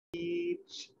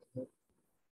each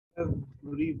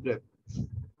every breath.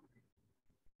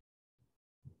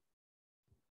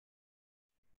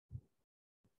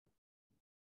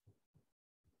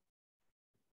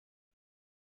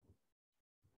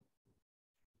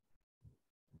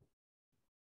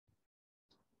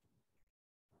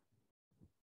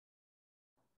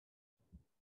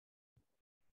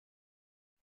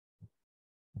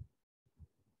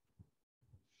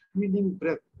 Feeling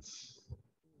breath.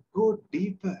 Go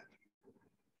deeper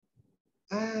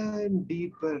and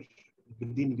deeper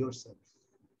within yourself.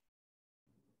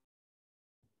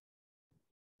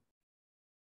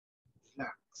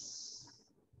 Relax.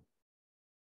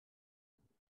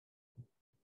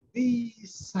 Be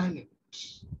silent.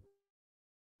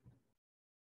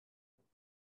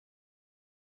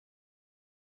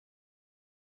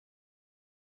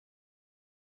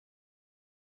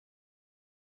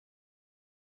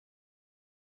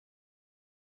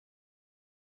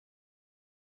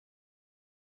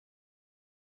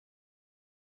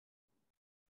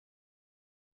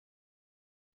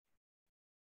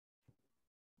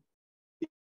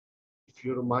 If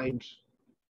your mind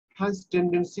has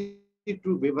tendency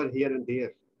to waver here and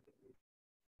there,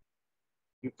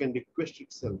 you can request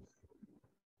itself,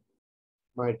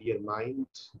 my dear mind,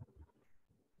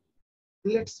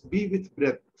 let's be with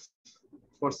breath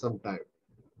for some time.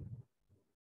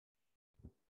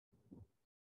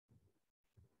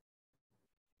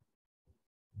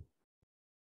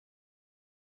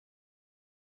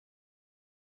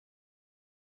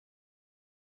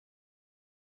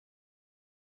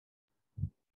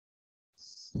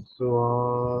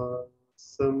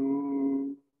 Swasam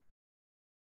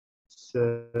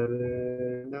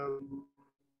Saranam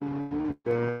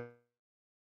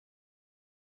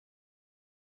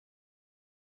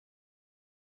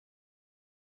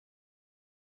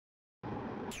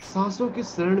सांसों के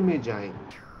शरण में जाएं।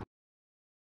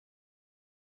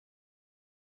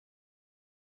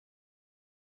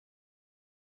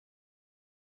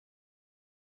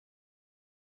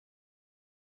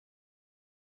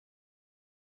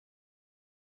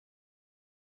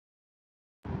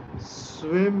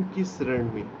 स्वयं की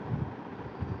शरण में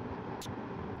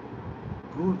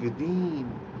go within,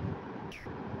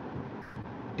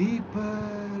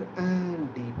 deeper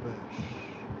and deeper.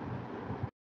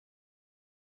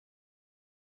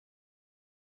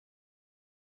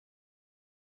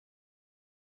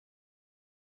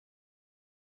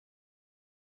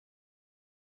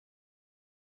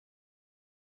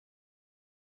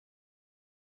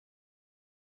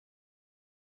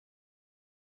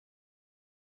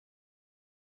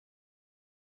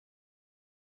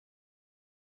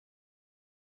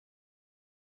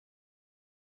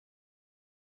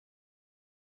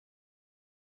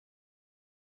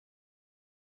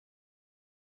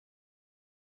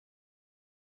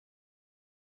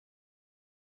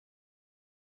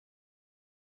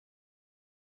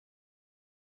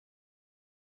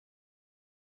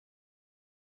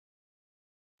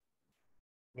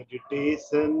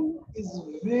 Meditation is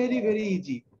very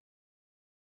easy.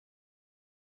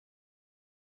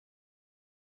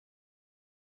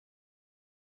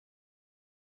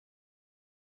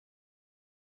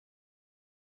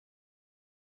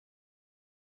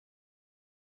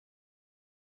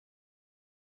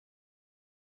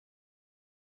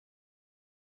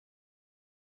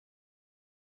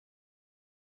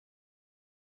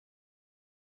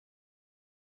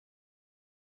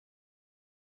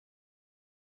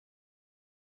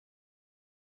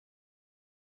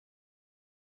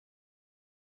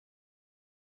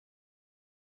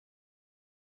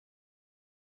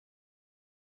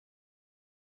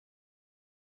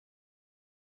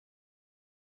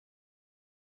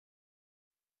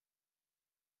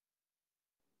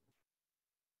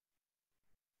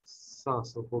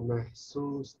 सांसों को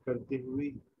महसूस करते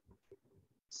हुए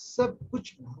सब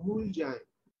कुछ भूल जाएं,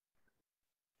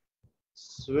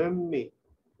 स्वयं में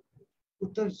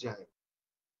उतर जाएं।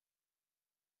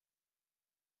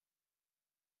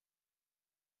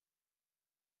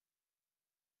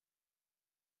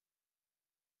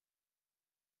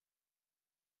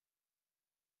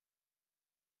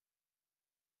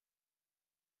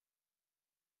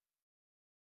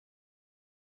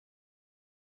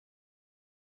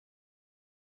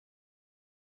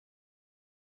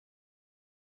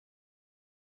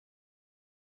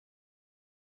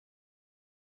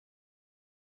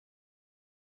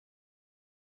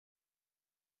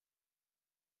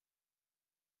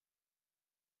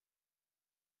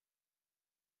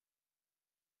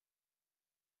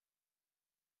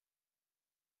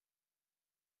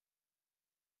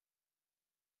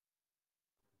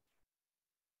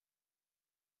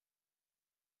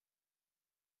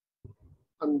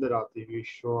 अंदर आती हुई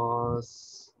श्वास,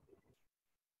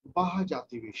 बाहर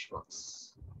जाती हुई श्वास,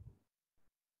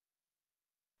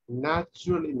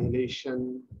 natural inhalation,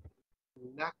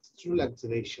 natural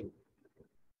exhalation.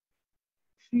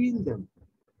 Feel them.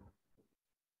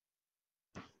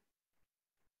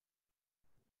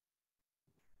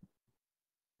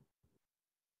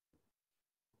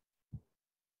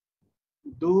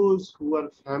 Those who are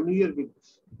familiar with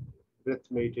breath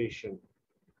meditation,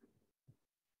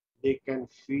 they can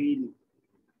feel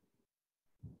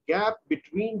gap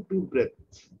between two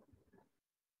breaths,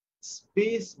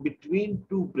 space between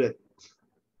two breaths.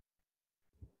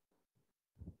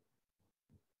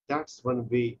 That's one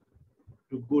way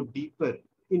to go deeper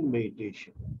in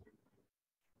meditation.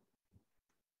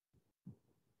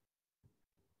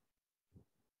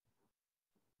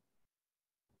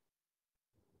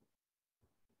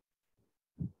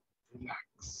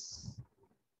 Relax.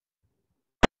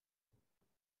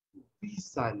 Be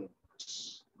silent.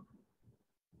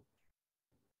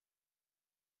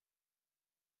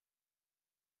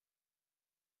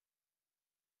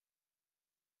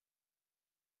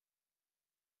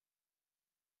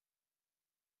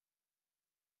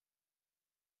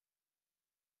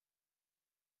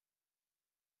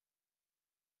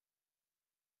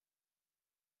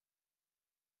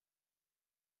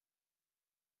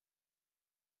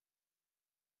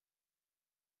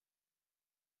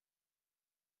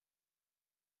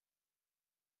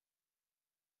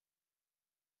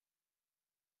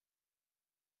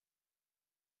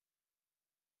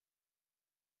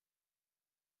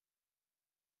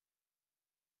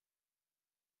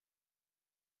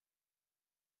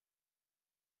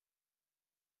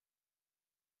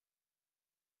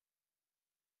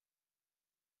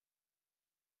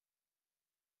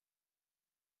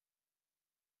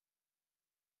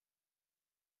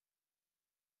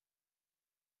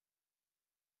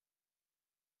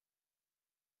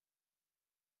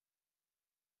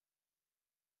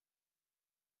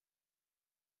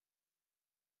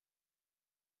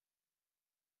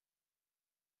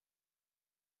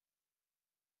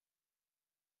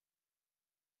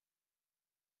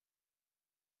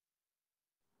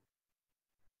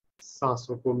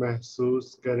 सांसों को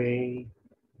महसूस करें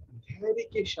धैर्य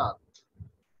के साथ।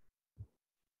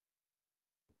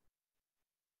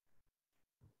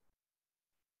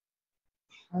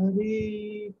 हर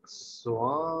एक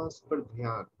श्वास पर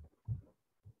ध्यान।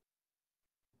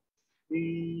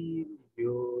 Feel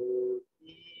your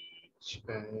each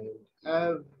and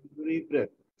every breath.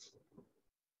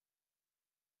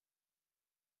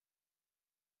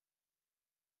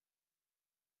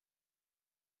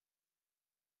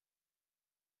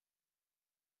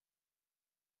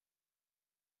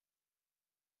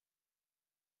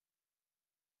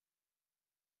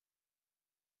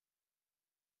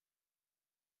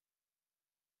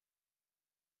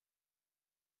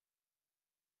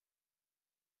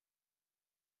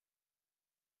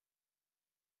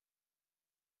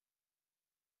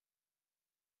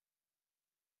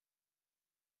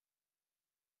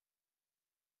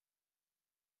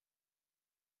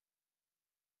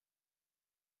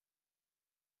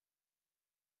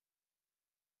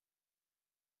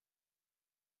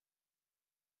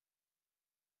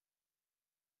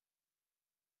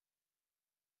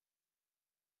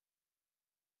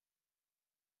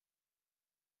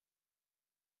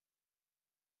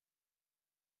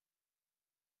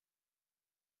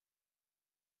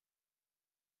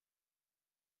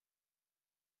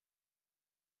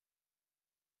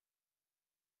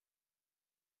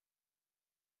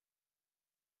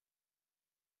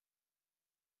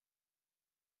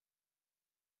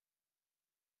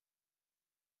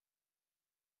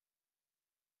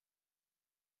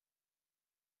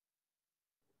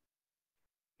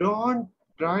 Don't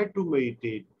try to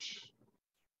meditate.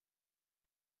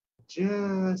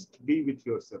 Just be with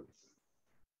yourself.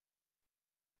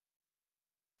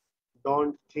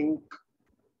 Don't think,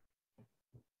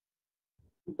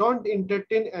 don't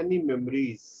entertain any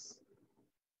memories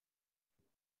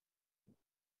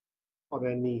or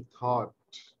any thought.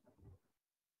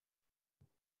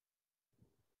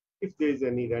 If there is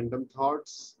any random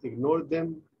thoughts, ignore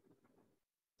them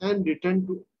and return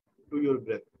to your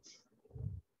breath.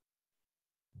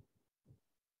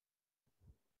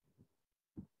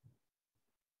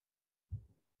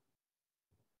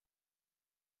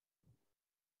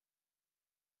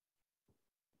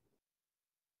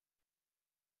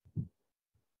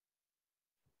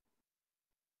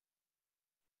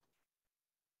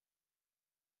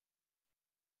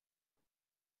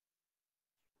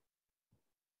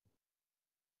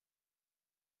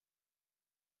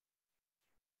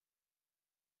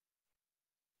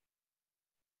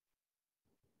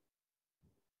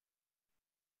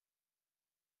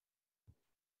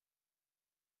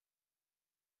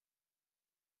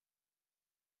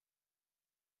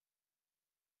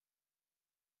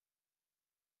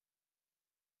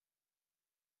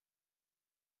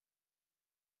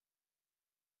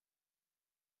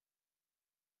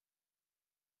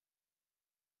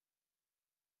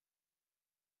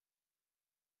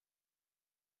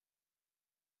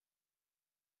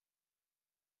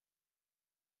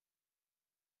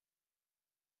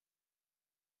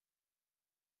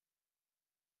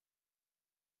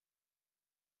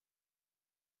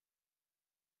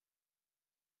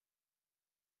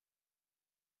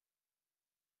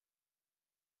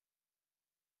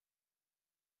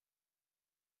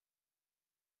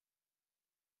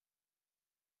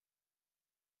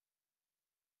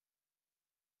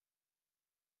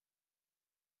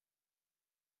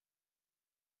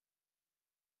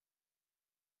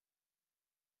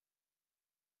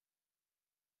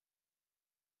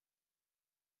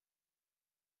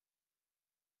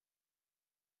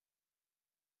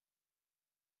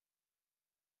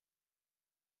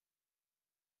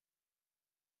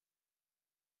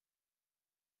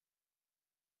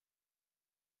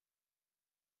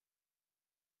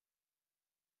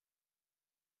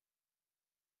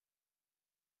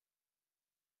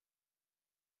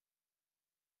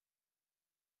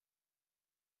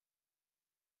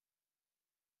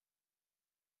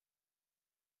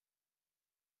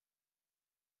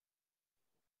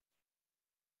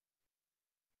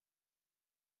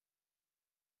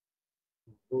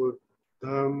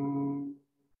 Buddham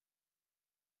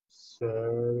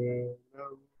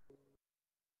Saranam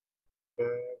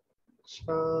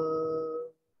Gacchami.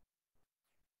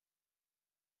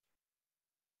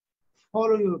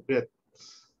 Follow your breath.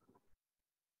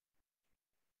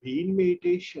 Be in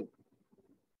meditation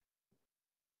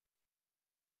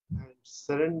and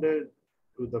surrender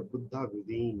to the Buddha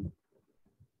within.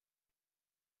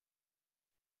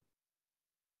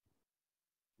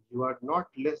 You are not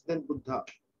less than Buddha.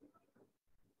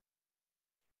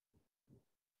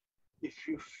 If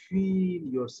you feel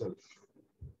yourself,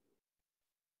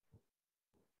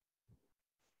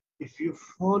 if you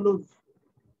follow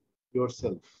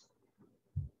yourself,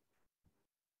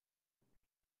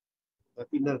 the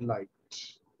inner light,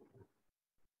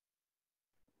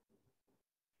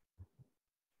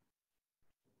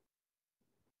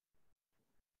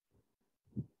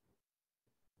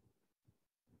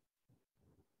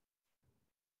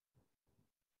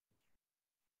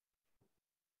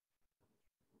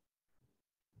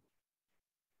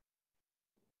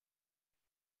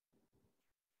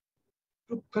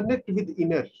 to connect with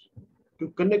inner, to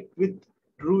connect with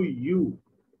true you,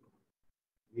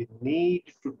 we need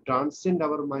to transcend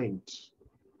our mind.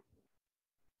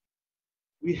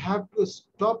 We have to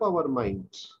stop our mind,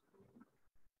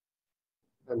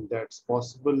 and that's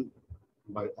possible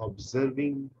by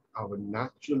observing our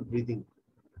natural breathing.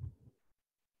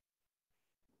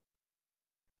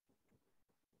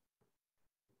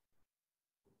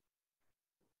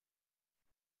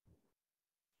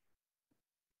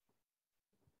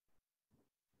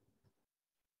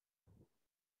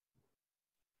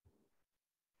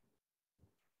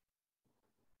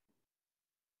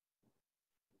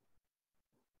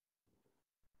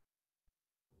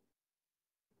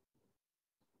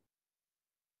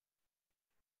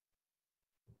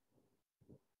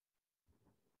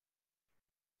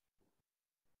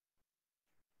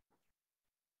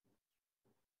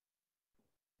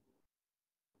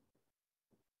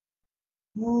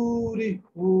 पूरे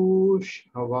होश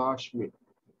हवास में,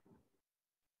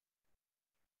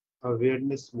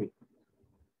 awareness में,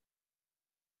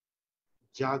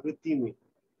 जागृति में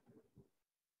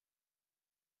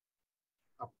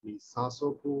अपनी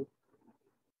सांसों को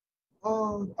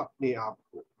और अपने आप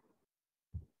को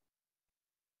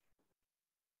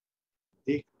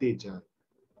देखते जाएं,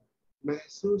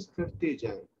 महसूस करते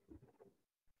जाएं.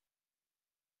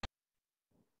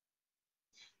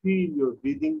 Feel your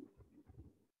breathing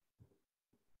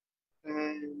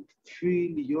and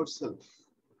feel yourself.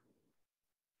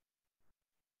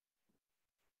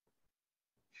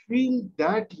 Feel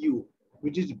that you,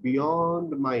 which is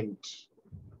beyond mind,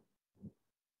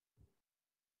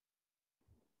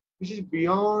 which is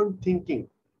beyond thinking.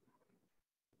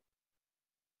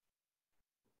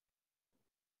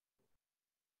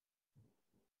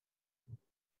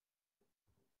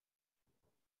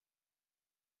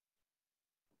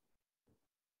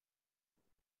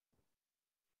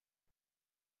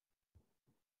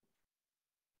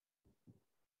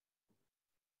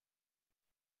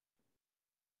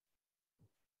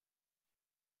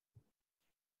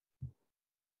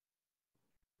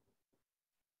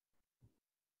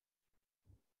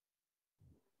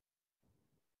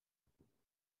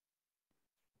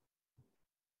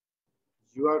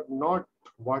 You are not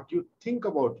what you think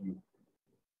about you.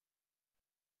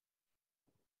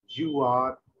 You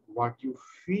are what you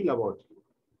feel about you.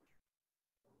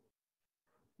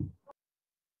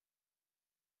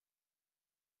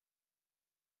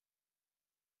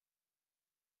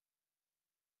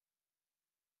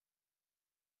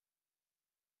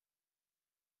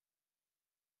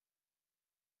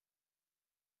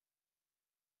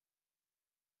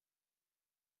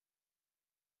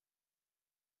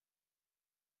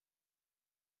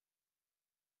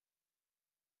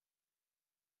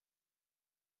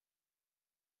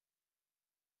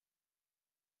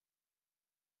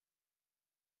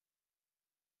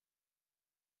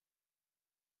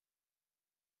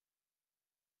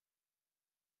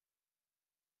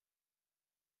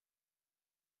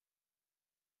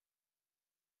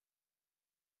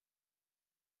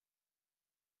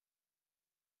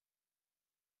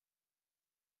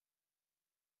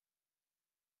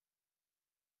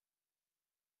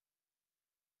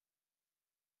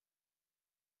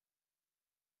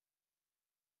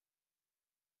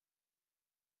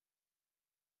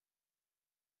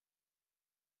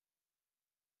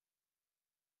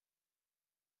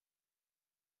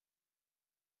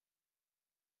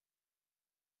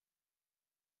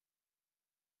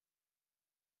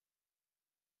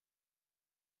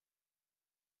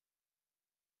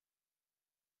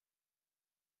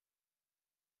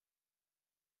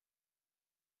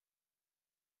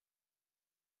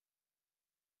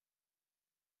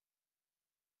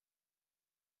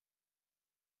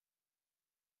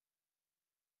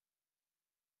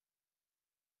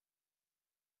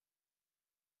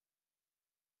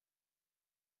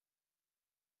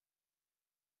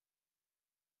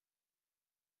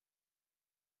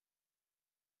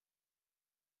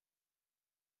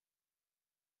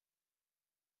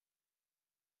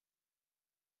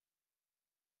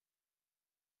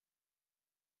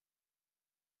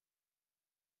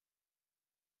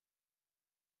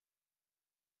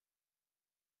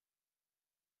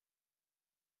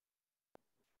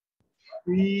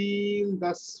 Feel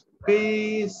the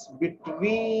space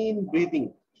between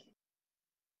breathing.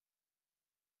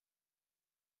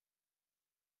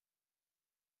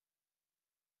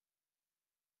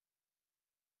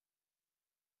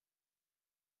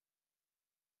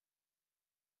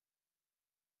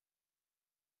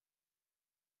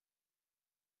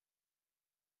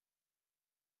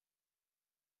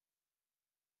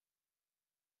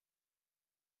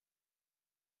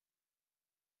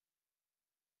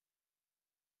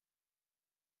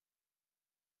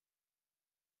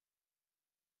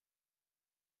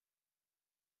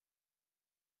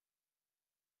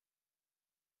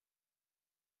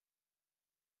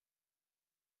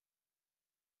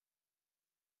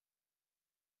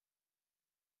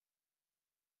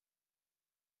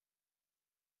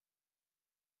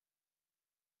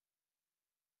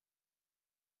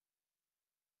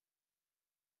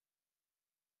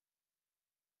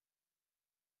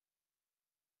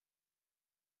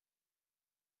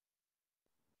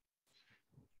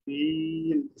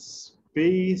 Feel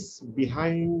space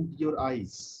behind your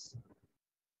eyes.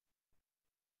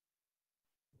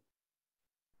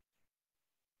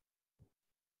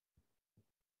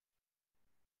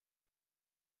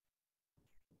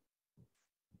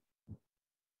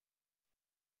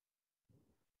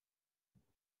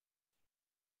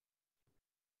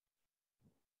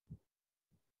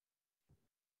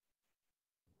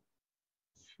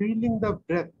 Feeling the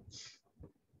breath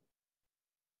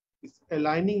is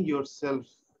aligning yourself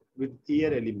with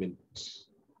air element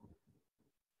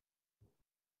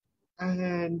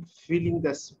and feeling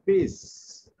the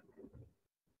space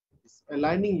is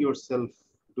aligning yourself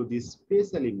to the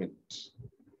space element.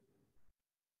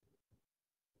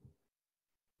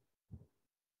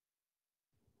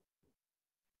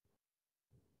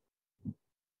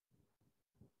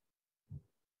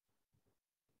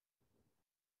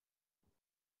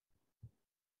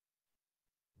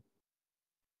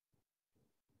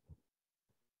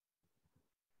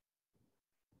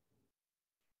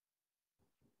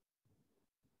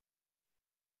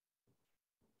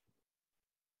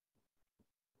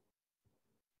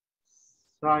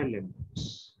 Silent,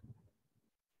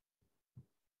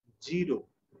 zero,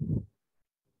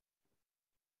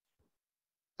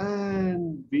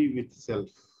 and be with self.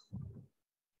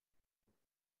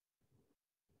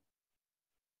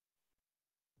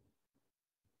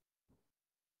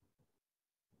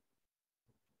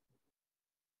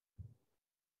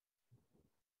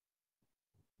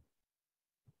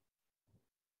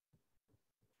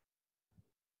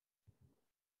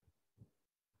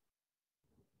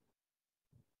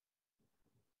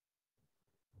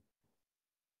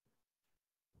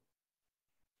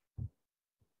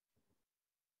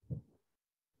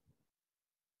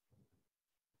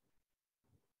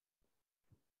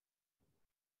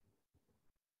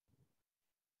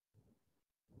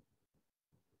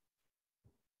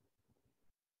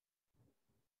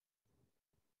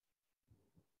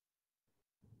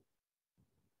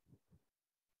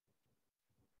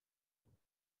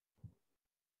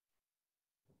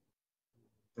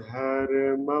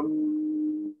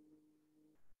 Dharmam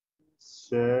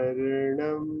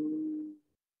Sharanam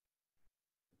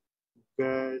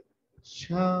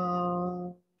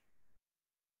Gacchami.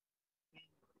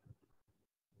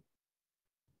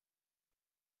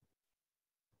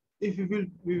 If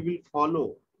we will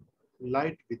follow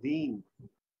light within,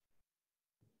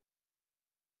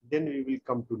 then we will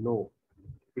come to know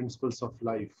principles of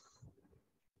life,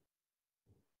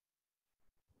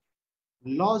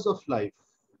 laws of life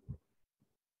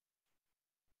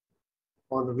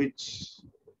on which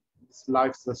this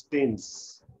life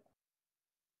sustains.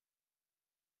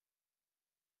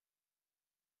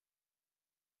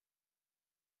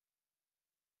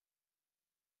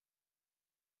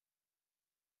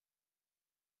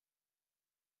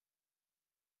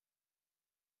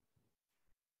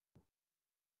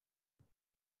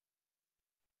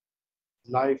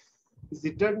 Life is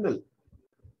eternal.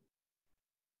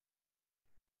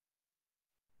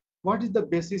 What is the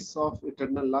basis of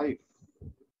eternal life?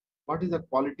 What is the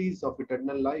qualities of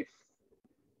eternal life?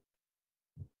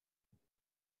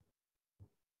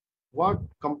 What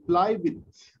comply with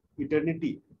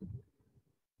eternity?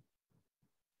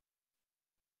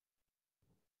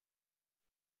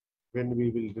 When we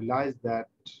will realize that,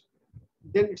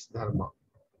 then it's dharma.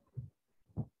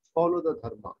 Follow the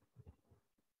dharma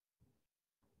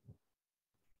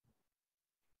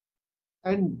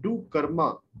and do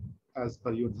karma as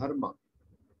per your dharma.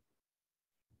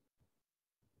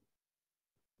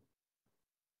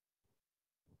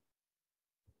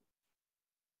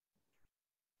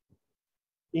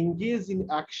 Engage in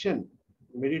action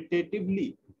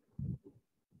meditatively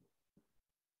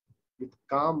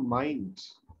calm mind.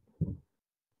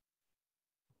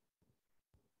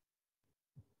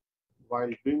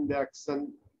 While doing the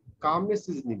action, calmness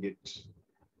is needed.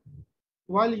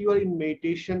 While you are in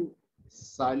meditation,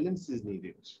 silence is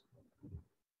needed.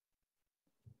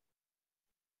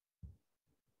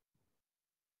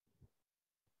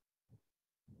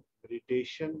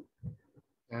 Meditation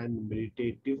and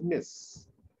meditativeness,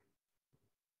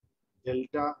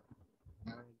 delta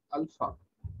and alpha.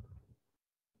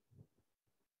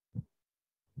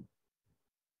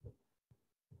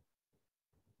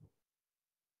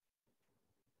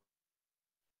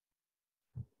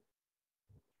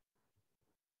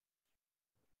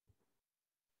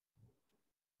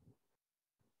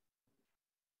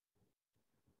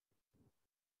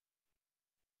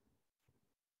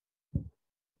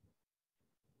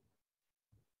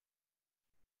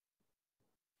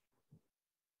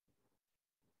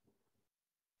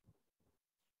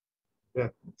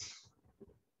 Breath,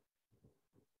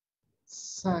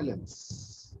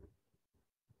 silence.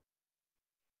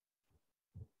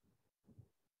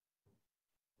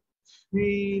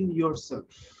 Feel yourself.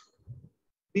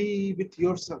 Be with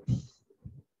yourself.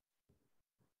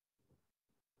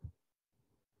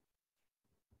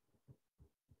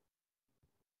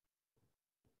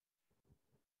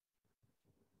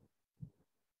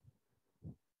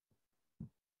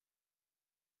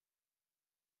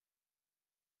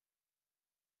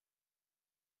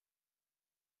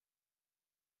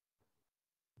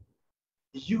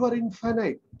 You are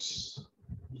infinite.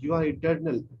 You are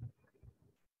eternal.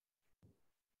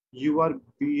 You are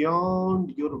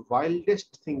beyond your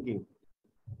wildest thinking.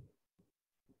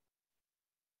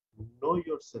 Know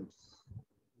yourself.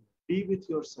 Be with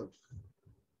yourself.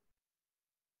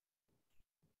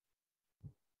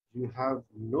 You have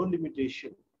no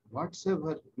limitation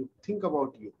whatsoever you think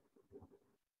about you.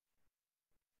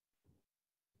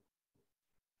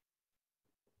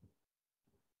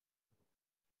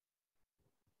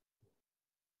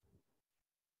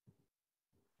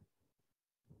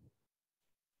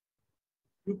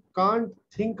 You can't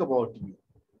think about you.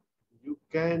 You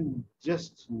can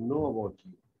just know about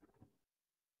you.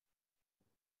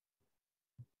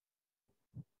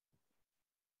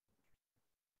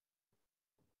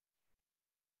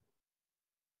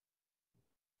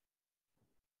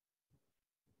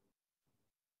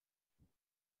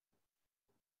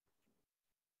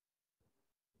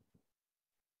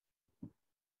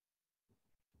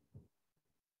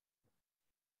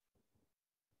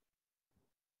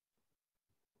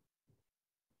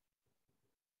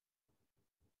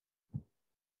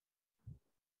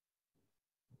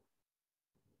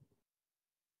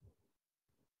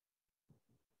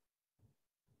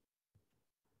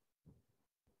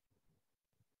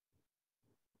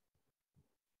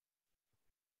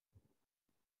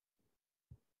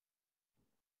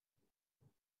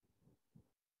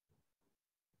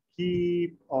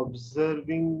 Keep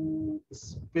observing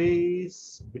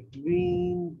space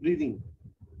between breathing.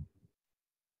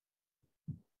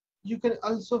 You can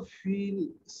also feel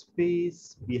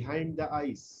space behind the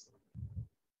eyes.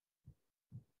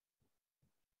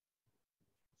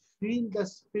 Feel the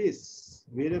space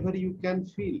wherever you can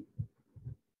feel.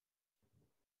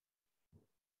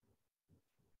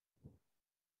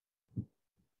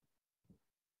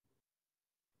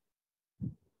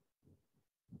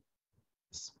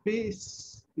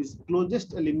 Space is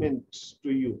closest element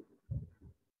to you.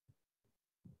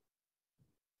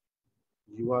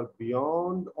 You are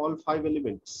beyond all five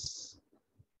elements.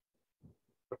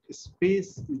 But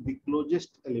space is the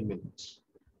closest element.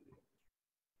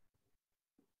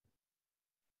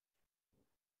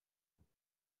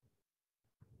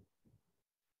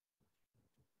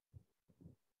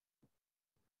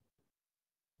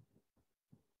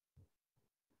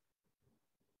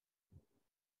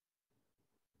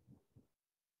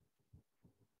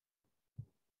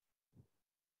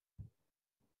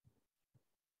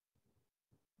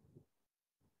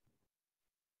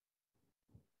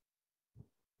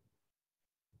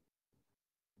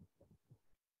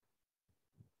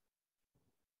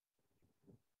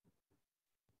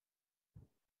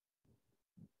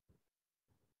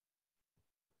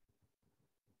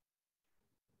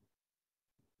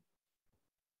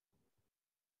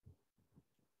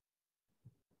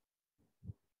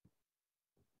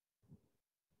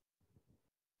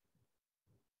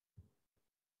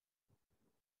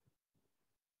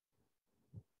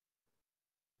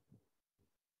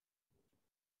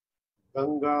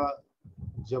 Ganga,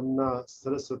 Jamna,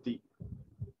 Saraswati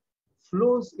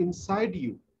flows inside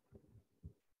you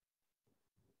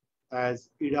as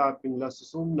Ida Pingla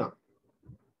Susumna.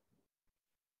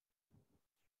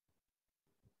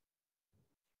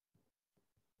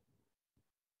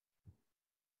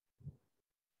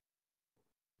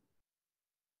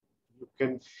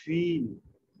 can feel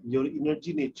your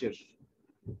energy nature,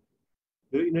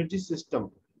 your energy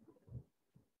system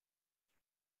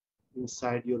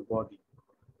inside your body.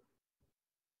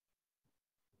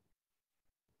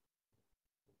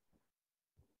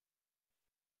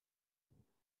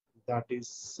 That is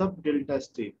sub-delta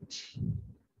state,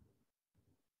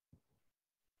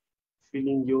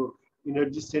 feeling your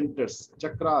energy centers,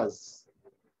 chakras.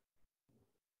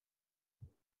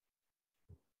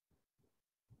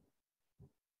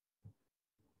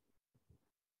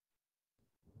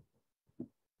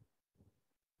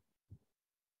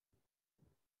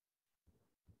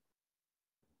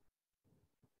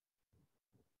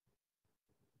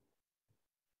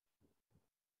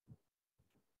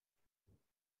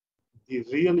 The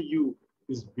real you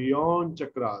is beyond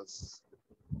chakras.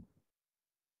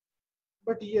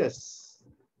 But yes,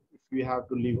 if we have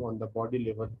to live on the body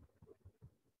level,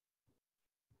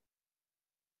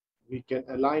 we can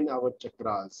align our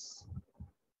chakras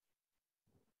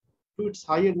to its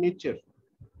higher nature.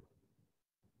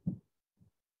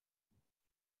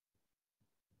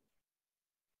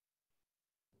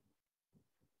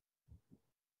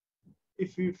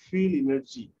 If we feel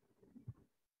energy,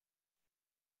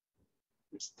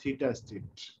 it's theta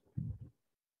state.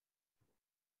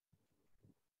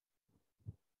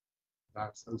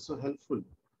 That's also helpful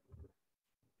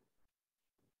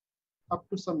up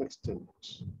to some extent.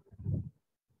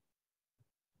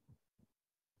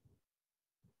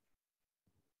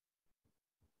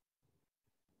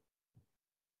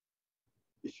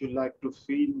 If you like to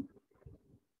feel,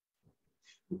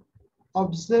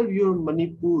 observe your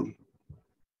Manipur,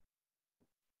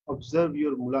 observe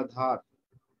your Muladhara,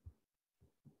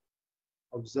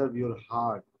 observe your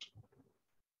heart,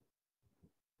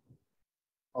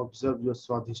 observe your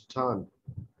Swadhisthana,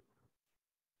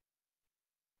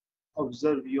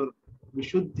 observe your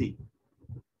Vishuddhi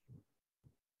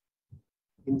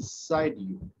inside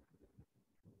you.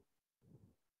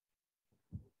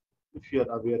 If you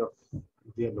are aware of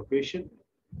their location,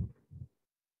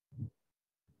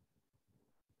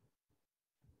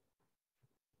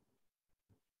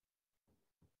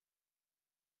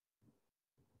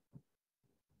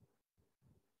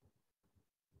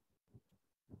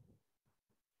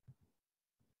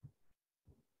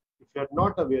 if you are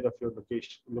not aware of your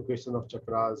location of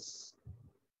chakras,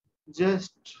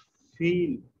 just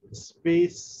feel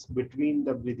space between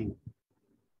the breathing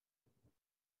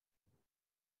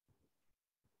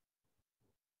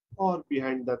or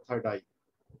behind the third eye,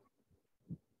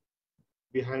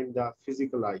 behind the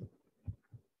physical eye.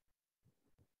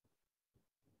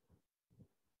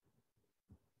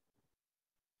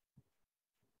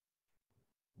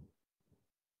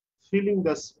 Feeling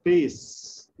the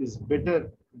space is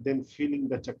better than feeling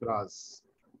the chakras.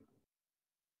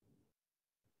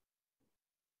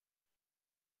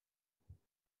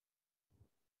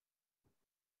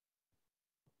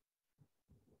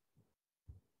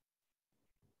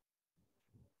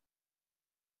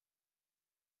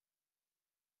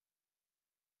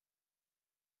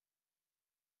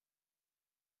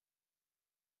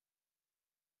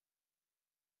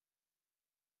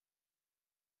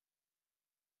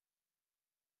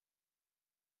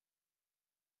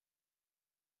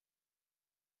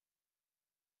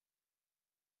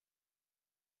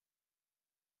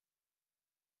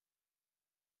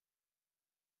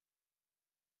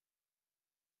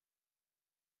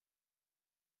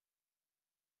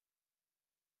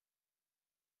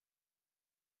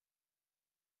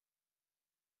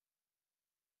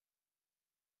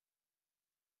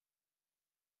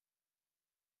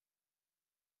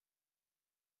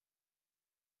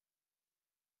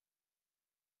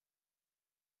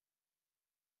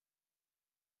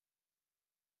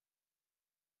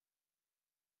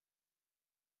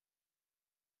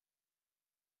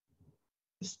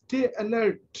 Stay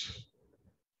alert.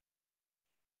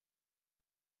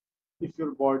 If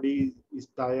your body is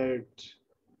tired,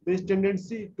 there's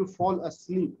tendency to fall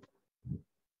asleep.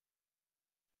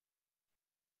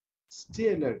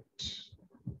 Stay alert.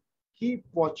 Keep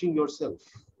watching yourself,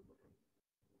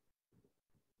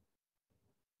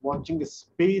 watching a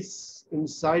space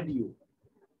inside you,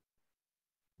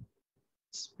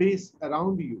 space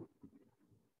around you.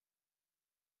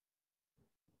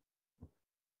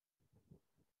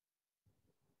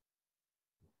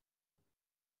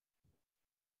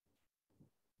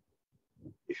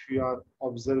 If you are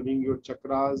observing your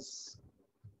chakras,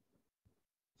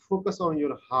 focus on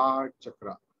your heart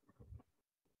chakra,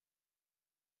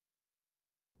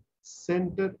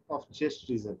 center of chest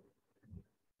region,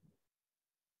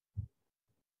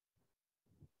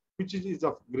 which is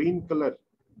of green color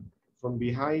from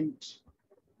behind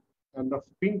and of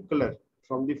pink color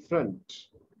from the front.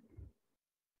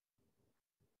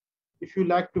 If you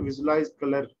like to visualize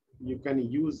color, you can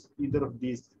use either of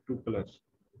these two colors.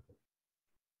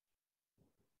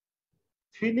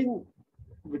 Feeling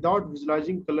without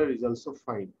visualizing color is also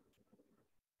fine.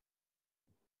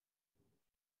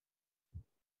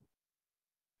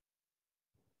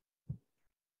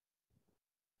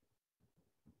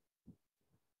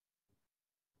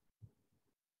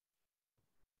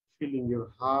 Feeling your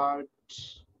heart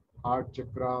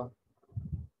chakra.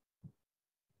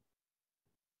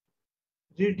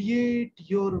 Radiate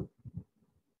your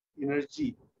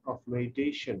energy of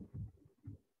meditation.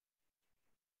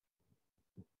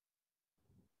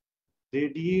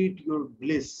 Radiate your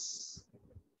bliss.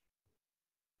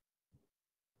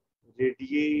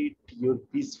 Radiate your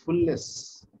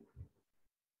peacefulness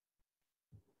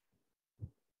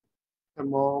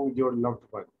among your loved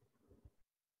one.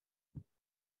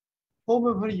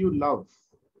 Whomever you love,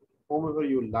 whomever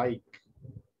you like,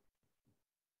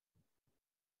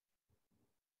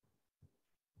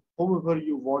 whomever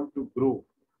you want to grow,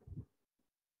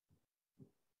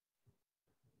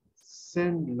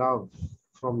 send love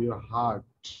from your heart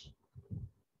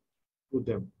to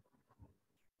them.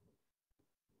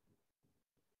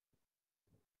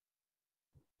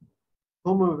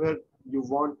 Whomever you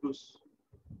want to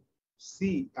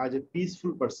see as a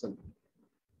peaceful person,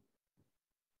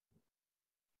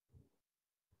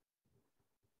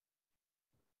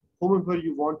 whomever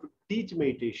you want to teach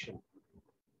meditation,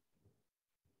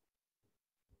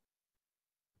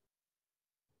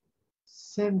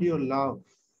 send your love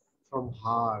from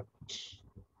heart.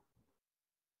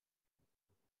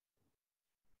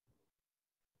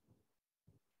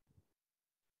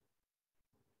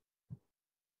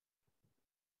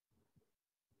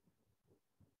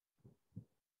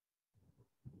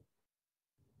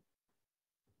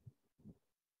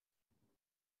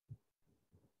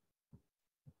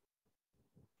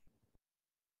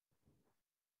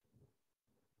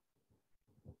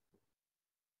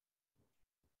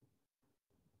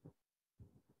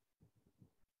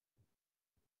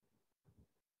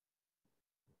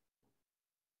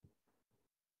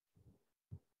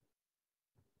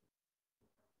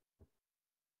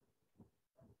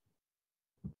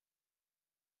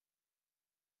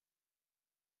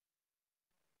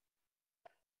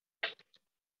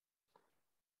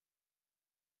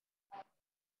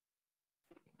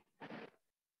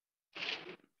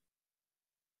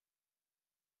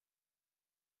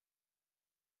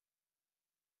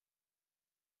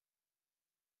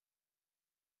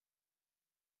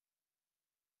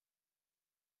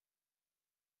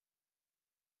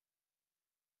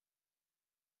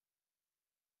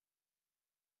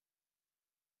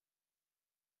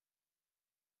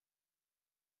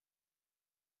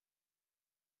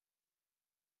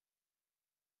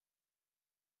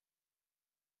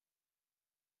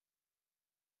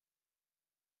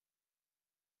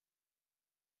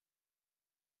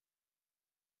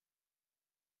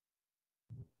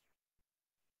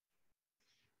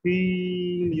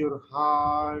 Feel your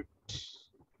heart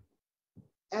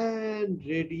and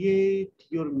radiate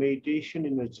your meditation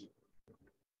energy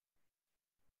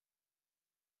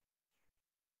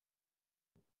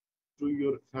to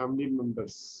your family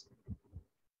members.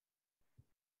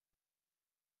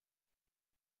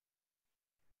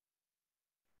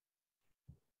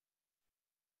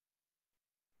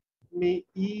 May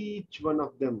each one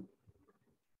of them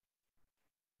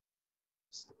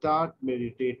start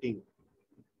meditating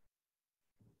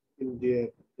in their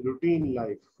routine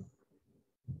life,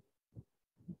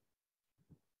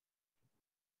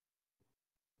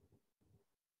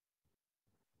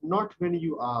 not when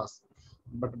you ask,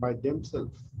 but by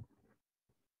themselves.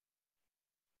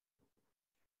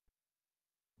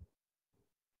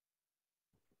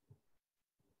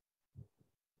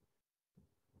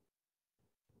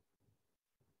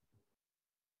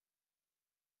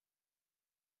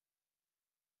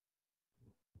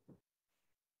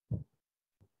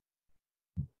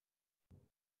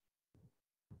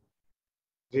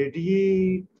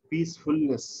 Radiate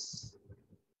peacefulness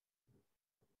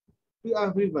to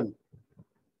everyone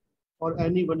or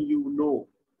anyone you know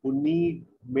who need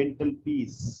mental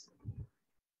peace.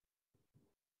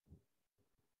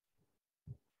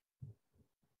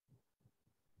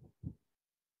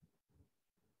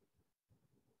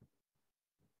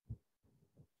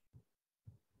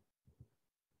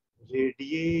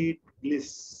 Radiate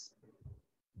bliss,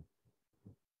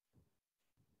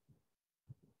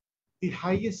 the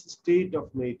highest state of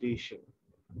meditation,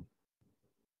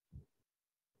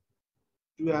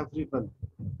 to everyone,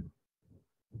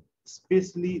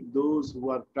 especially those who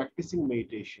are practicing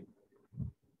meditation.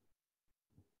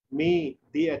 May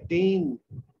they attain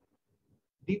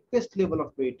deepest level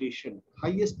of meditation,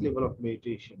 highest level of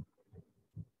meditation.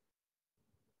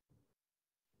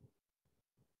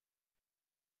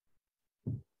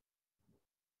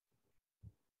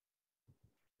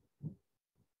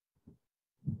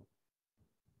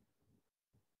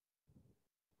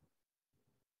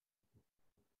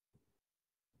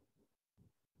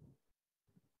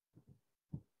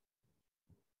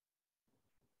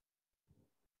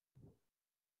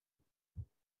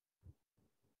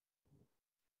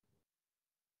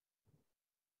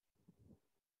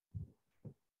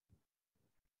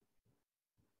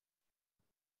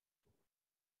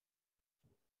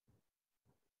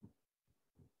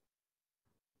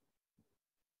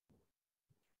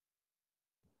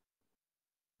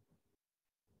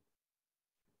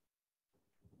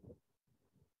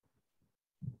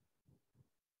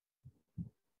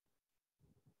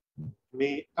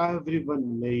 May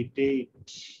everyone meditate.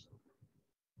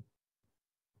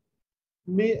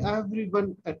 May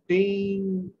everyone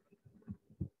attain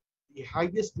the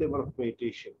highest level of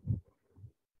meditation.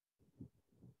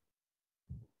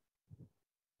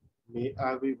 May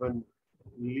everyone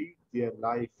live their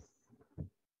life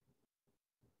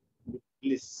with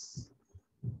bliss.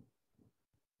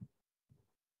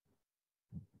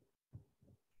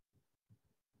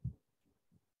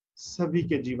 सभी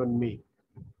के जीवन में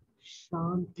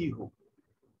शांति हो,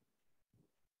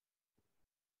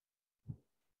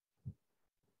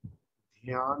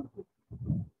 ध्यान हो,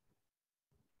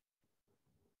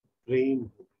 प्रेम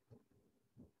हो,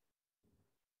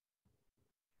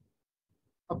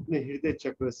 अपने हृदय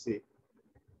चक्र से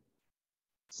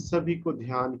सभी को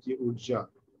ध्यान की ऊर्जा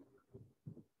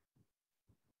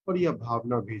और यह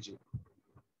भावना भेजें।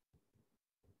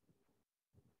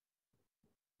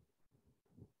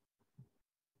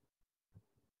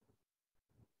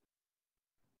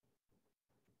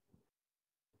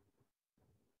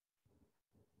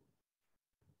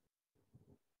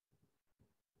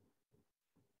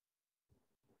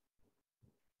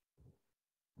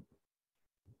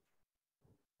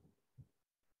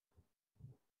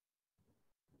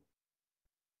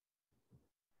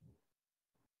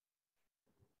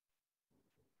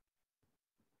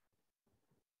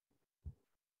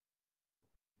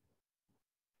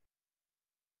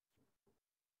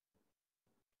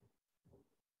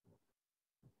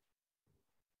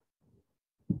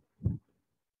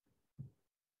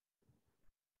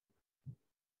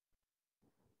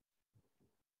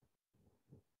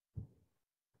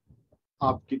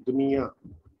 आपकी दुनिया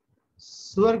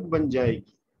स्वर्ग बन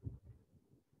जाएगी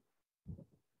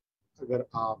अगर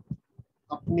आप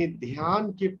अपने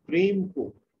ध्यान के प्रेम को,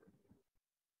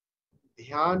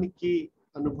 ध्यान के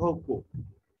अनुभव को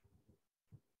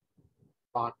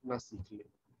बांटना सीख लें।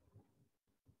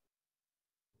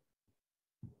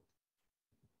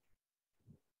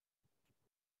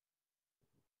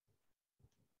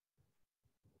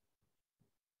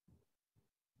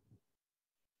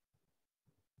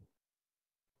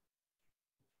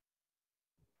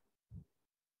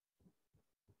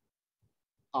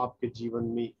 आपके जीवन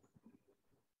में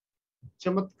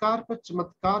चमत्कार पर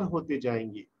चमत्कार होते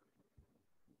जाएंगे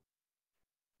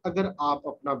अगर आप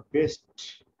अपना बेस्ट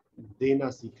देना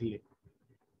सीख लें।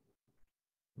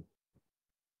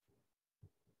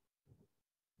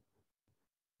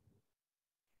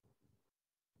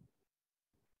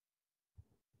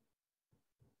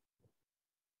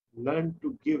 Learn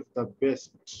to give the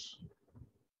best,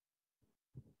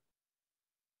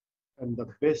 and the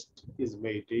best is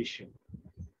meditation.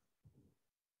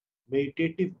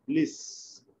 Meditative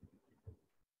bliss.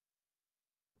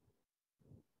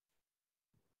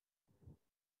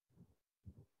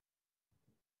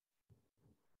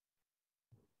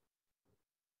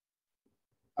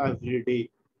 Every day,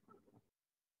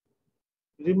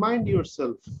 remind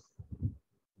yourself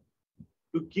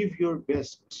to give your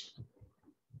best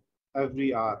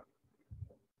every hour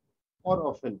or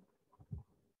often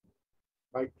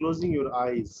by closing your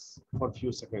eyes for a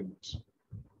few seconds.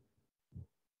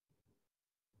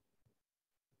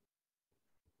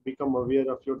 Become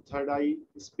aware of your third eye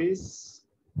space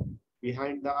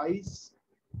behind the eyes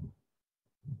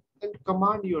and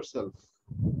command yourself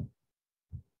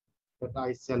that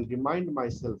I shall remind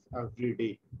myself every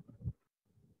day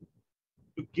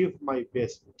to give my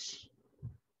best,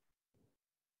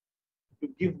 to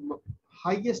give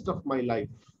highest of my life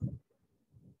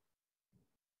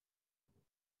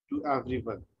to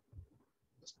everyone,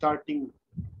 starting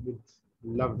with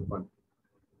loved one,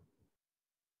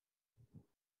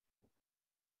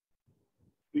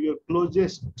 to your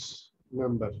closest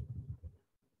member,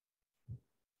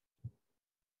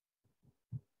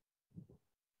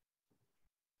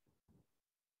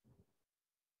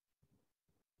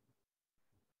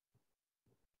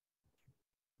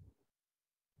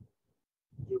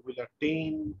 you will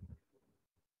attain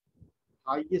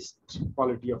highest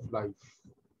quality of life.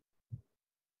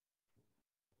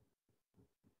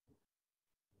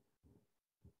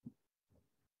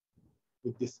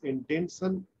 With this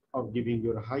intention of giving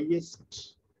your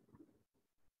highest,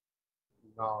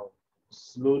 now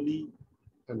slowly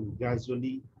and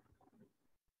gradually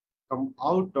come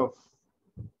out of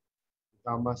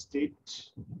Dhamma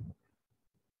state,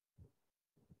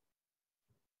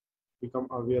 become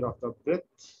aware of the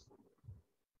breath,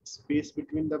 space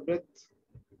between the breath,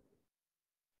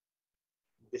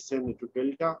 descend into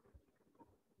delta,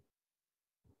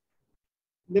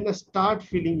 then start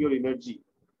feeling your energy,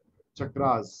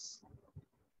 chakras,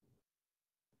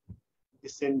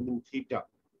 descend in theta.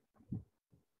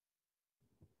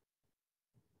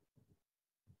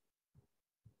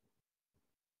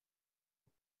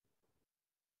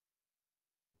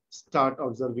 Start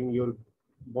observing your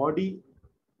body,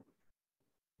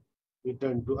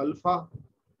 return to alpha,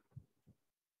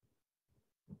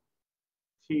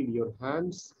 feel your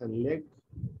hands and leg,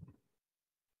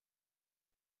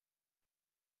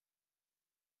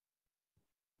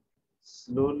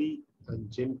 slowly and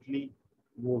gently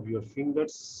move your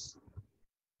fingers.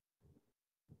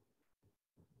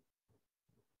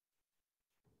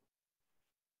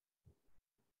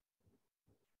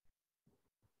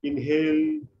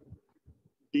 Inhale,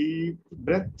 deep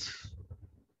breath,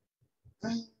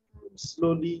 and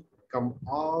slowly come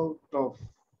out of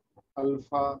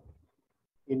alpha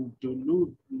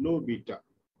into low beta.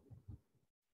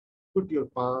 Put your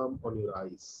palm on your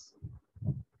eyes.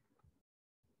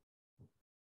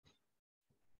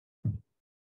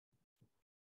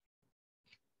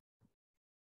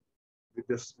 With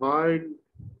a smile,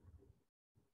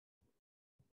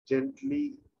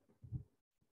 gently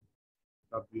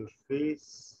rub your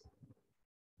face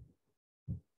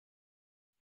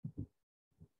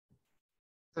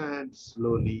and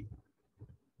slowly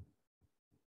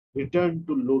return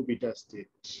to low beta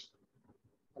state,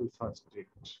 alpha state.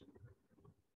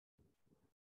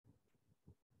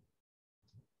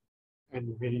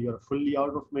 And when you are fully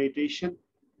out of meditation,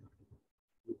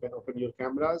 you can open your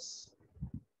cameras.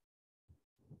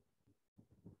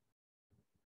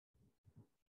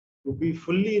 To be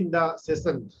fully in the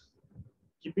session,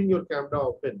 keeping your camera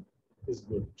open is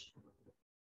good.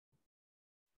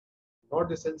 Not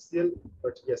essential,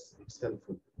 but yes, it's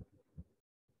helpful.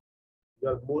 You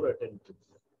are more attentive.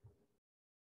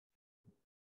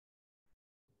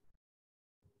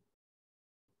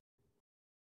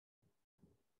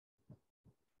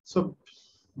 So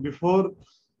before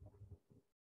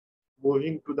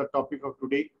moving to the topic of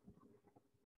today,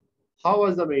 how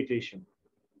was the meditation?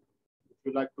 If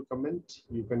you like to comment,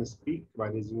 you can speak by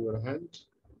raising your hand,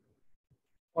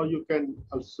 or you can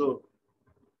also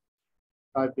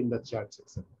type in the chat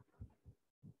section.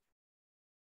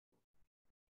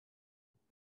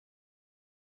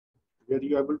 Were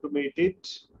you able to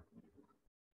meditate,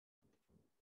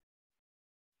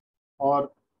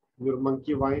 or your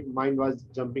monkey mind was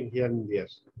jumping here and there?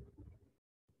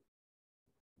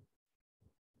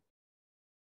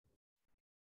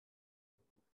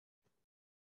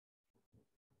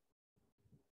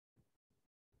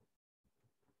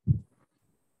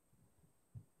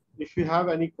 If you have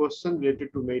any question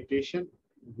related to meditation,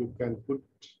 you can put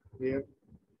here.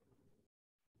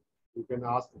 You can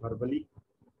ask verbally,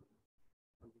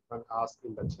 and you can ask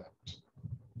in the chat.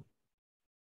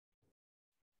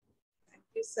 Thank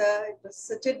you, sir. It was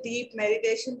such a deep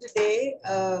meditation today.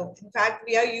 In fact,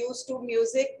 we are used to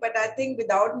music, but I think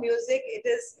without music, it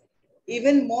is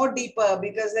even more deeper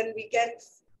because then we can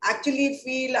actually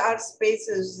feel our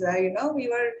spaces. We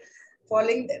were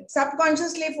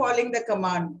subconsciously following the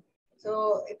command.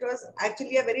 So it was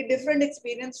actually a very different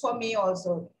experience for me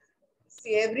also.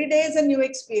 See, every day is a new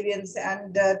experience,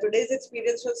 and today's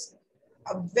experience was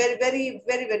very, very,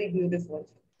 very, very beautiful.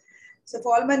 So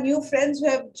for all my new friends who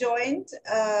have joined,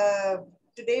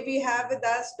 today we have with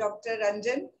us Dr.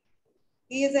 Ranjan.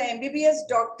 He is an MBBS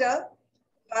doctor,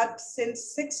 but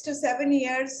since 6 to 7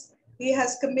 years, he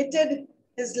has committed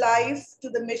his life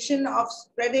to the mission of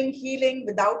spreading healing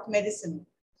without medicine.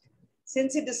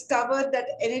 Since he discovered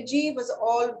that energy was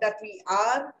all that we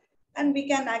are, and we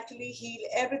can actually heal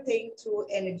everything through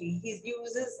energy. He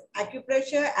uses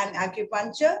acupressure and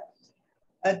acupuncture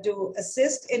to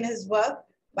assist in his work,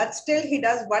 but still he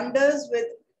does wonders with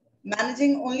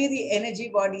managing only the energy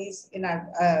bodies in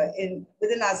our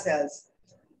within ourselves.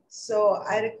 So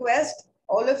I request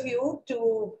all of you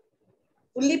to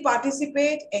fully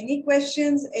participate. Any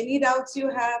questions, any doubts you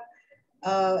have,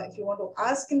 if you want to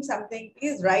ask him something,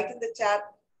 please write in the chat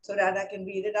so that I can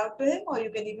read it out to him, or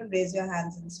you can even raise your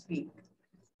hands and speak.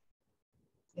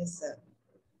 Yes, sir.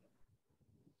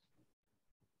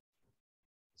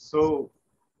 So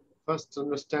first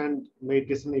understand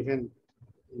meditation even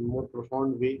in more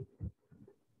profound way.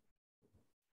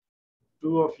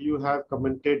 Two of you have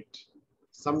commented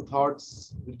some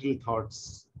thoughts, little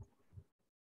thoughts.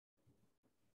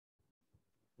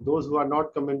 Those who are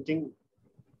not commenting,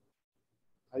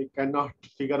 I cannot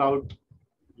figure out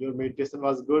your meditation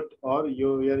was good or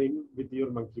you were in with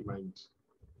your monkey mind.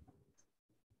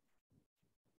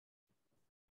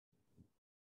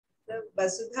 So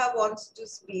Vasudha wants to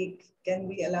speak. Can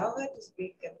we allow her to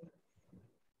speak?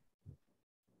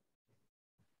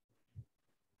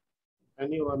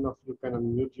 Any one of you can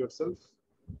unmute yourself.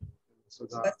 So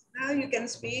Vasudha, you can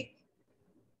speak.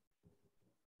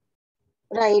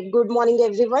 Right. Good morning,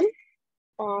 everyone.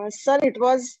 Sir, it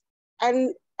was,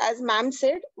 and as ma'am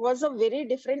said, was a very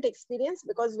different experience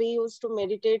because we used to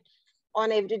meditate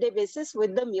on everyday basis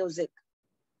with the music.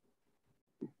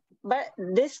 But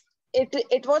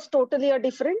it was totally a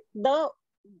different. The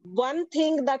one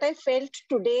thing that I felt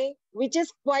today, which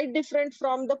is quite different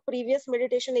from the previous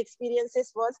meditation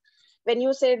experiences, was when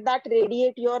you said that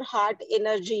radiate your heart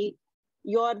energy,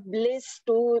 your bliss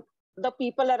to the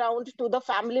people around, to the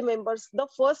family members. The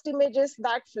first images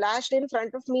that flashed in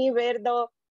front of me were the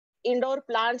indoor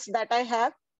plants that I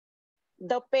have,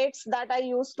 the pets that I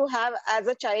used to have as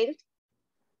a child,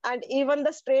 and even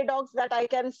the stray dogs that I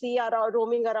can see are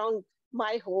roaming around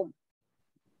my home.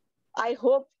 I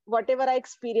hope whatever I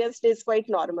experienced is quite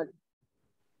normal.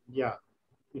 yeah,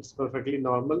 it's perfectly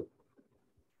normal.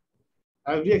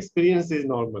 Every experience is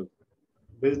normal.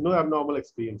 There is no abnormal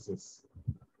experiences.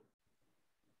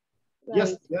 Right.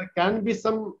 Yes, there can be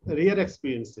some rare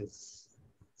experiences,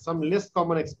 some less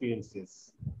common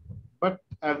experiences, but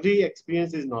every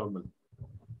experience is normal.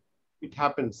 It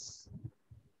happens.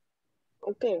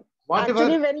 Okay. Whatever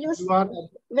Actually, when you you are,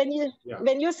 when you yeah,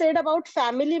 when you said about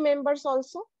family members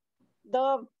also,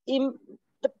 the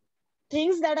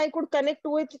things that I could connect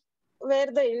with were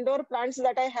the indoor plants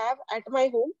that I have at my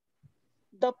home.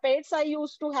 The pets I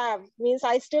used to have means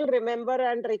I still remember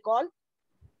and recall.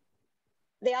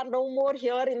 They are no more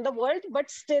here in the world, but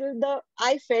still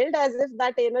I felt as if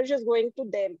that energy is going to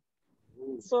them.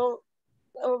 So,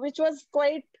 which was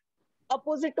quite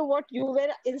opposite to what you were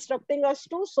instructing us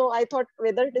to. So I thought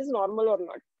whether it is normal or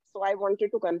not. So I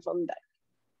wanted to confirm that.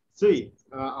 see,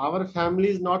 our family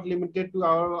is not limited to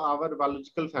our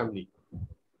biological family.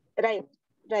 Right,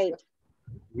 right.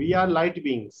 We are light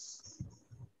beings.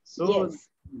 So Yes,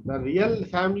 the real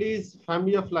family is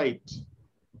family of light,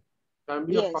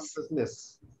 family of yes,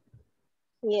 consciousness.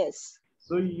 yes,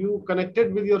 So you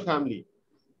connected with your family.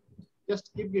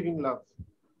 Just keep giving love.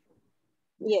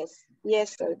 yes,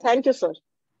 yes, sir. Thank you, sir.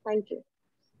 Thank you.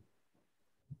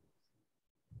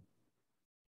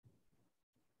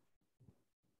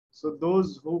 So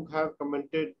those who have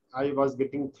commented, I was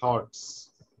getting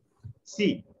thoughts.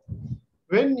 See,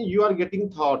 when you are getting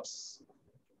thoughts,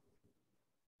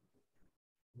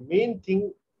 main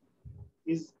thing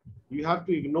is you have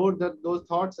to ignore those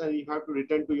thoughts and you have to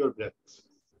return to your breath.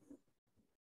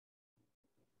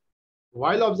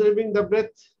 While observing the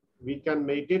breath, we can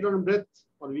meditate on breath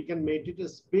or we can meditate a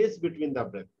space between the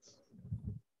breath.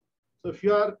 So if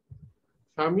you are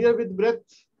familiar with breath,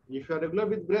 if you are regular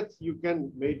with breath, you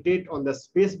can meditate on the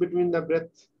space between the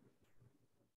breath.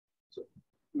 So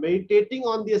meditating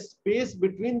on the space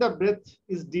between the breath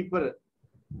is deeper,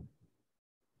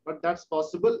 but that's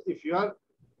possible if you are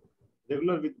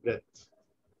regular with breath.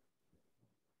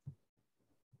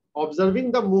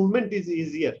 Observing the movement is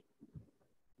easier.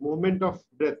 Movement of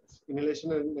breath,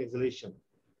 inhalation and exhalation.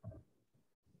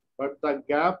 But the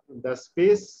gap, the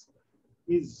space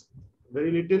is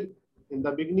very little in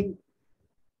the beginning.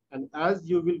 And as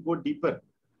you will go deeper,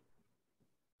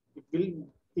 it will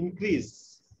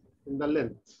increase in the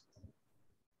length.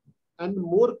 And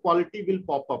more quality will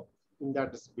pop up in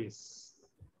that space.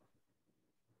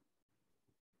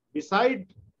 Beside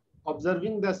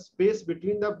observing the space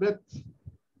between the breath,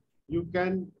 you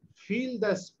can feel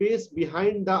the space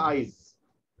behind the eyes,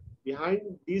 behind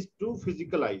these two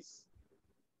physical eyes,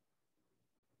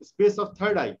 space of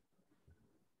third eye.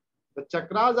 The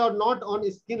chakras are not on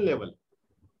skin level.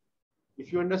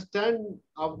 If you understand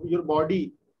your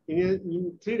body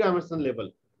in three-dimensional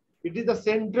level, it is the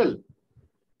central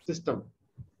system.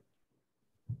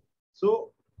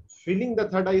 So feeling the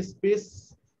third eye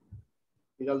space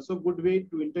is also a good way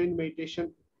to enter in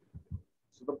meditation.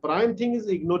 So the prime thing is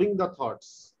ignoring the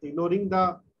thoughts, ignoring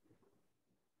the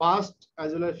past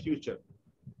as well as future.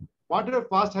 Whatever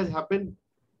past has happened,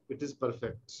 it is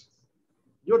perfect.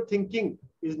 Your thinking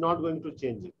is not going to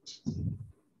change it.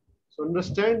 So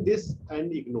understand this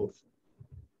and ignore.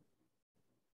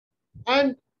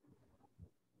 And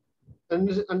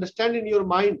understand in your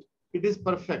mind, it is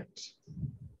perfect.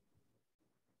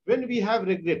 When we have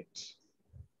regret,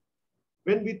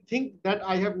 when we think that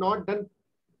I have not done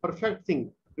perfect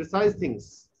thing, precise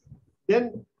things,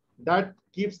 then that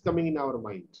keeps coming in our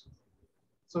mind.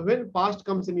 So when past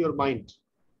comes in your mind,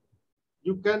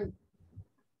 you can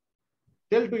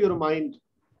tell to your mind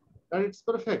that it's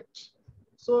perfect.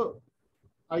 So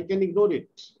I can ignore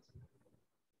it.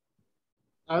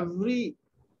 Every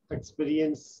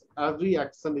experience, every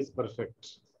action is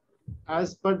perfect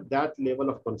as per that level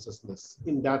of consciousness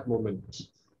in that moment.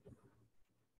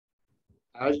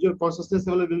 As your consciousness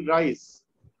level will rise,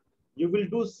 you will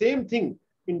do same thing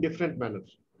in different manner.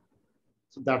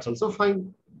 So that's also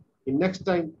fine. In next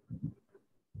time,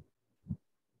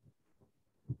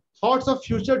 thoughts of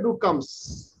future do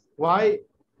comes. Why?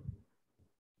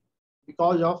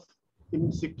 Because of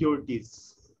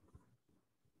insecurities.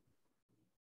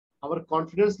 Our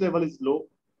confidence level is low.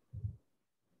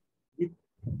 We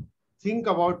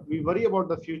we worry about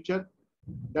the future,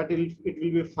 that it will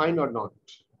be fine or not.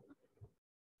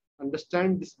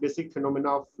 Understand this basic phenomena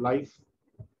of life,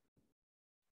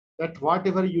 that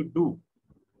whatever you do,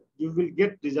 you will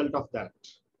get result of that.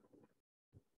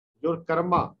 Your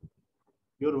karma,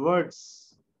 your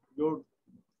words, your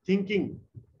thinking,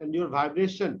 and your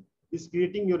vibration is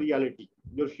creating your reality,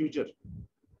 your future.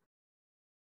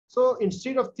 So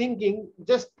instead of thinking,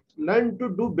 just learn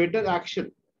to do better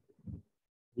action.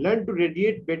 Learn to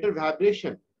radiate better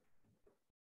vibration.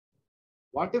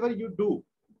 Whatever you do,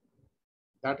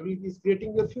 that will be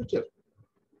creating your future.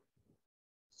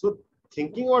 So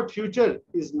thinking about future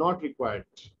is not required.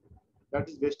 That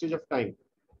is wastage of time.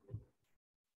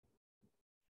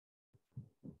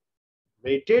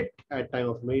 Meditate at time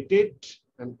of meditate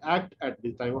and act at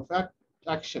the time of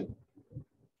action.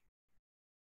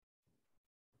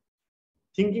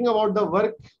 Thinking about the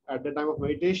work at the time of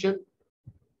meditation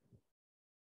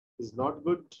is not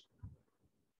good.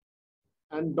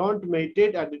 And don't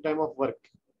meditate at the time of work.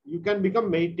 You can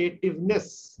become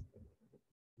meditativeness.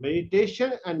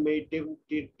 Meditation and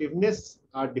meditativeness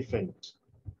are different.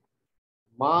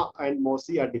 Ma and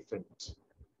Mosi are different.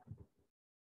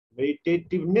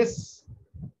 Meditativeness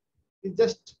is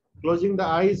just closing the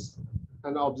eyes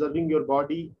and observing your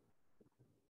body,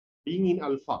 being in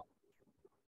alpha.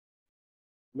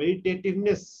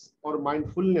 Meditativeness or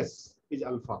mindfulness is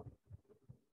alpha.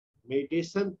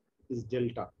 Meditation is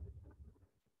delta.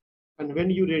 And when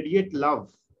you radiate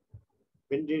love,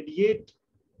 when you radiate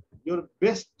your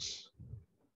best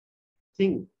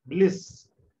thing, bliss,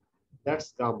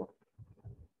 that's gamma.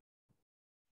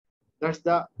 That's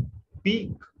the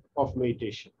peak of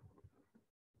meditation.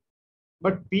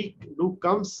 But peak do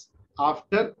comes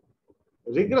after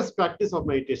rigorous practice of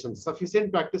meditation,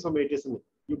 sufficient practice of meditation.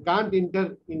 You can't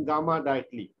enter in gamma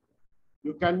directly.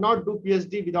 You cannot do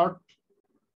PhD without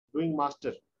doing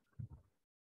master.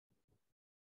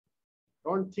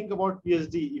 Don't think about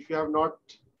PhD if you have not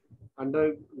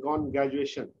undergone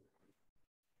graduation.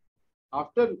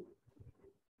 After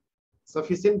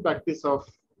sufficient practice of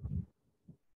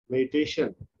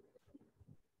meditation,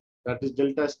 that is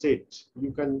delta state,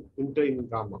 you can enter in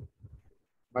gamma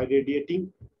by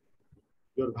radiating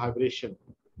your vibration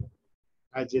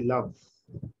as a love,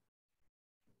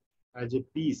 as a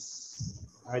peace,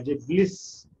 as a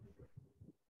bliss.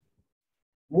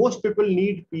 Most people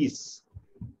need peace.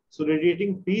 So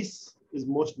radiating peace is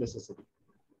most necessary.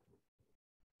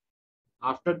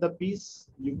 After the peace,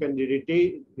 you can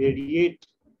radiate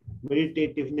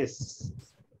meditativeness.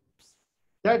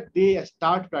 That they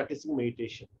start practicing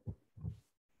meditation.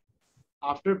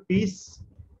 After peace,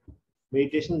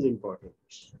 meditation is important.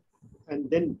 And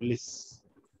then bliss.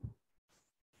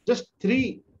 Just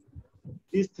three.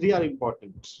 These three are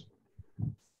important.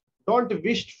 Don't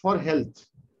wish for health.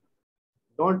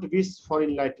 Don't wish for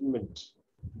enlightenment.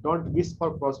 Don't wish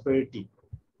for prosperity.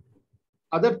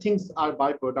 Other things are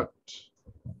byproduct.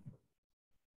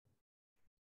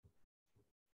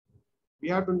 We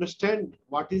have to understand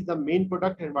what is the main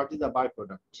product and what is the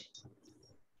byproduct.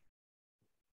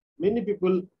 Many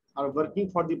people are working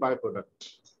for the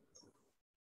byproduct.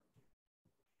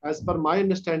 As per my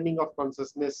understanding of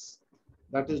consciousness,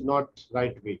 that is not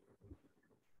right way.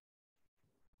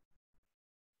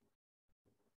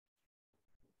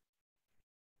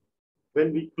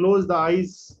 When we close the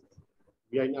eyes,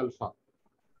 we are in alpha.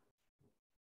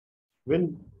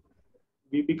 When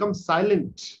we become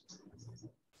silent,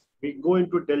 we go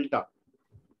into delta.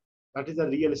 That is the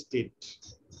real state,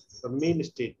 the main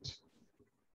state.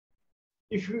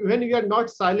 When we are not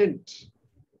silent,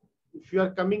 if you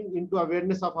are coming into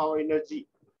awareness of our energy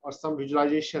or some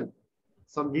visualization,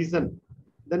 some vision,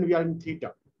 then we are in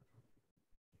theta.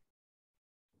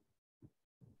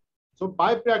 So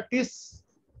by practice,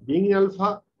 being in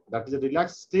alpha, that is a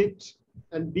relaxed state,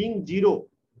 and being zero,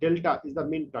 delta, is the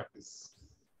main practice.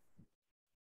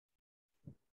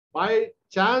 By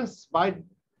chance, by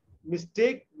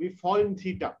mistake, we fall in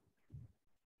theta.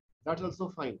 That's also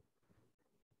fine.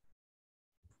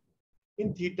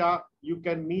 In theta, you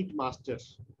can meet master.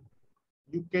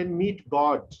 You can meet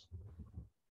God.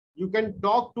 You can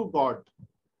talk to God.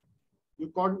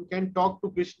 You can talk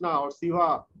to Krishna or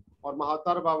Shiva or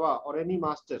Mahatar Baba or any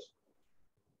master.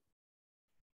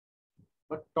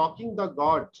 But talking the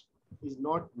God is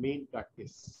not main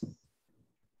practice.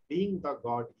 Being the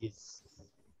God is.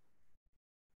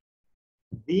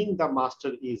 Being the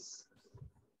master is.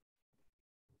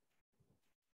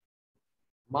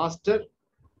 Master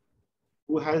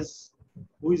who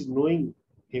is knowing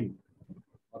him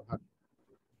or her.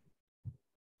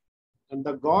 And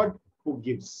the God who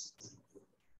gives.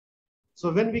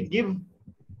 So when we give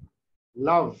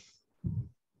love,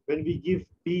 when we give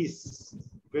peace,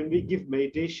 when we give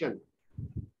meditation,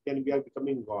 then we are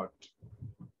becoming God.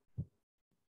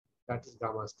 That is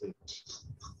Gamma state.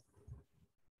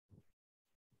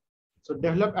 So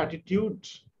develop attitude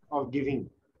of giving.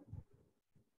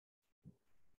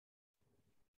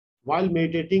 While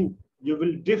meditating, you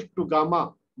will drift to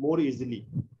Gamma more easily.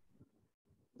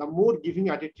 The more giving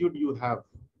attitude you have,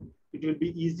 it will be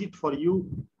easy for you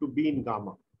to be in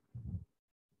Gamma.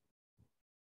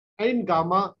 And in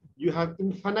Gamma, you have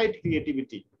infinite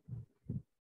creativity.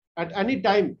 At any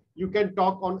time, you can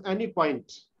talk on any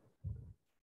point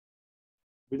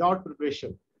without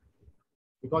preparation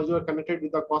because you are connected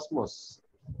with the cosmos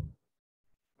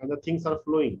and the things are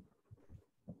flowing.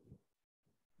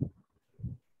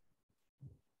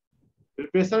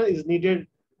 Preparation is needed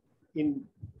in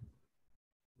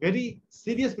very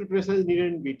serious preparation is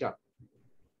needed in beta.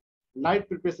 Light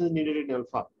preparation is needed in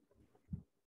alpha.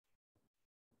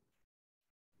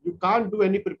 You can't do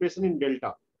any preparation in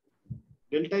delta.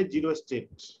 Delta is zero state.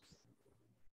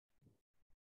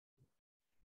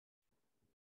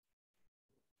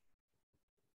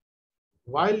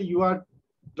 While you are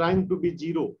trying to be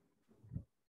zero,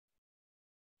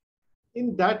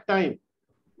 in that time,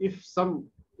 if some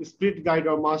spirit guide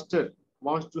or master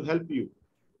wants to help you,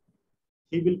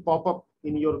 he will pop up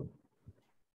in your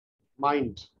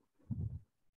mind.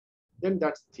 Then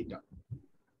that's theta.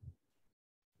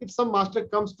 If some master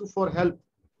comes to for help,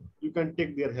 you can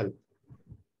take their help.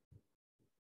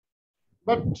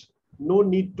 But no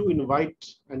need to invite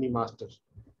any master.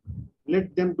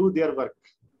 Let them do their work.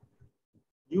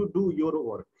 You do your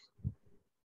work.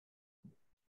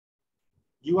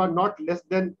 You are not less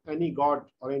than any god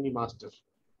or any master.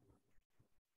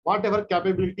 Whatever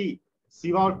capability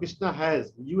Shiva or Krishna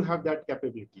has, you have that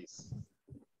capabilities.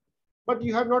 But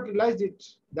you have not realized it.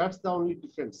 That's the only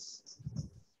difference.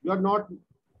 You are not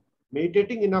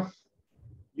meditating enough.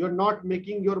 You are not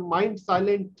making your mind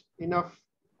silent enough.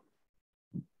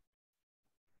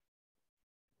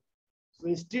 So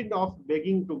instead of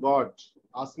begging to God,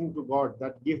 asking to God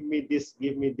that give me this,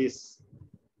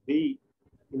 be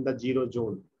in the zero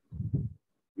zone.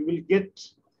 You will get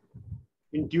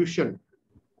intuition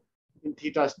in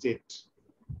theta state.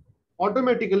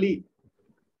 Automatically,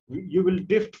 you will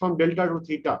drift from delta to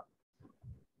theta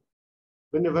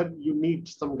whenever you need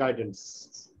some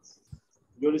guidance.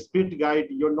 Your spirit guide,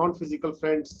 your non-physical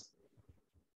friends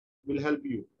will help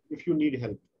you if you need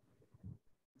help.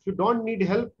 If you don't need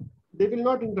help, they will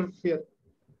not interfere.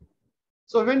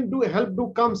 So when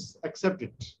help comes, accept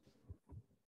it.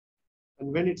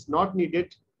 And when it's not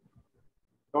needed,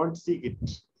 don't seek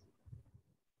it.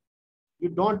 You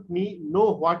don't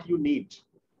know what you need.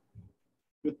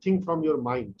 You think from your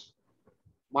mind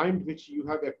which you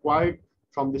have acquired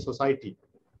from the society,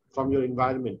 from your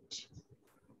environment.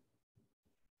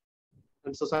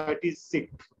 And society is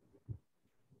sick.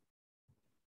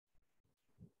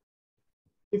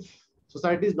 If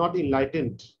society is not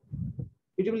enlightened,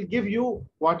 it will give you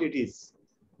what it is.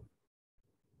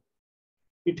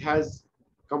 It has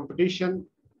competition,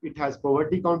 it has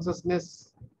poverty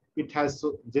consciousness, it has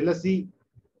jealousy.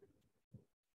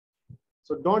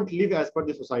 So don't live as per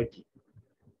the society.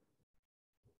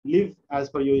 Live as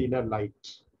per your inner light.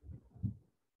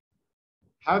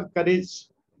 Have courage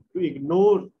to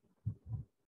ignore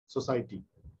society,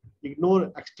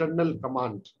 ignore external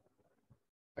command,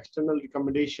 external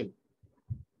recommendation.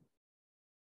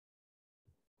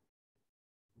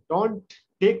 Don't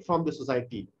take from the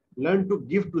society. Learn to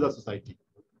give to the society.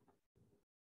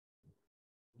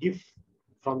 Give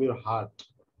from your heart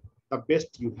the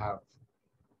best you have.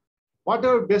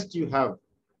 Whatever best you have,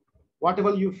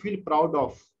 whatever you feel proud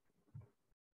of,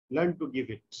 learn to give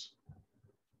it.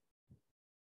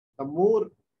 The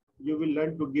more you will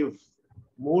learn to give,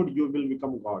 more you will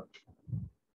become God.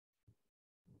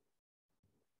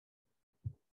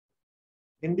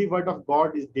 Hindi word of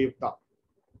God is देवता.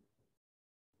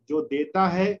 जो देता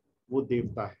है वो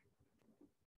देवता है.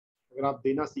 अगर आप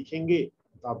देना सीखेंगे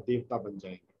तो आप देवता बन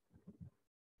जाएंगे.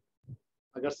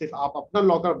 अगर सिर्फ आप अपना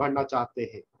लॉकर भरना चाहते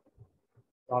हैं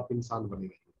तो आप इंसान बने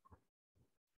रहेंगे.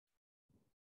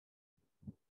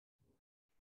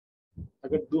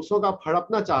 अगर दूसरों का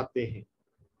हड़पना चाहते हैं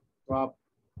तो आप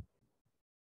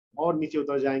और नीचे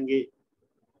उतर जाएंगे.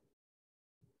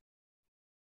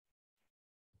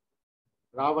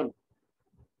 रावण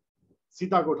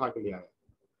सीता को उठा के ले आया.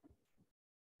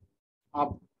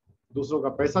 आप दूसरों का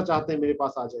पैसा चाहते हैं, मेरे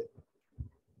पास आ जाए.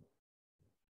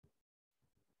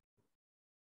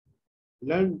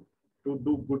 Learn to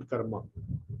do good Karma,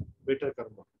 better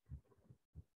Karma.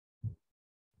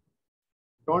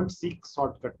 Don't seek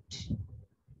shortcut.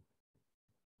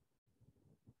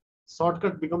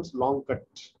 Shortcut becomes long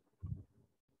cut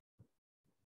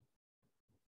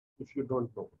if you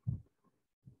don't know.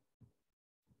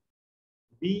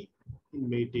 Be in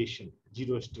meditation,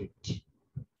 zero state.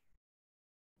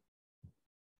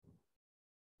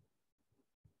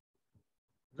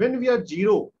 When we are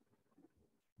zero,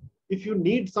 if you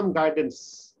need some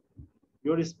guidance,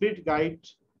 your spirit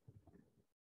guide,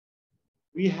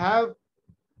 we have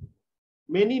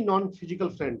many non-physical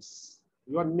friends.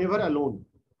 You are never alone.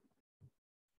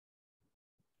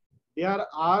 There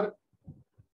are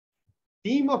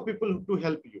team of people to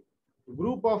help you,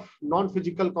 group of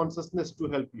non-physical consciousness to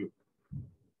help you,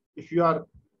 if you are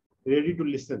ready to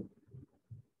listen.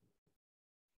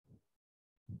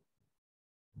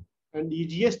 And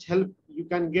easiest help you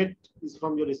can get is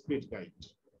from your spirit guide.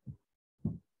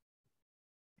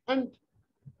 And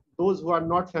those who are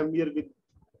not familiar with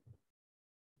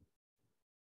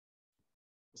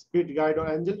spirit guide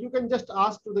or angel, you can just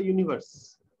ask to the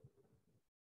universe.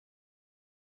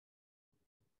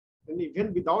 And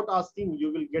even without asking,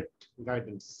 you will get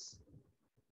guidance.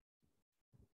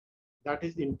 That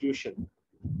is intuition.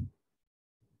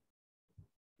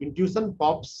 Intuition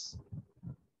pops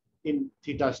in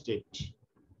theta state.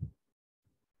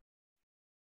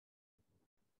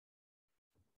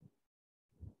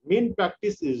 Main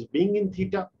practice is being in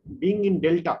theta, being in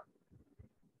delta.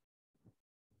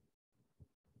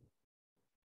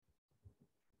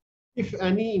 If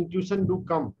any intuition do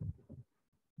come,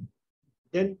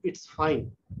 then it's fine.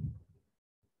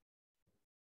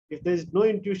 If there is no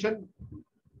intuition,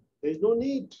 there is no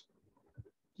need.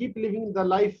 Keep living the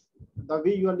life the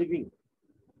way you are living.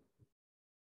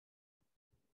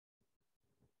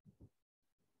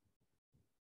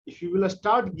 If you will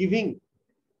start giving,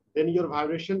 then your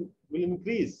vibration will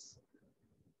increase.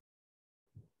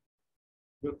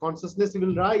 Your consciousness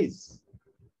will rise.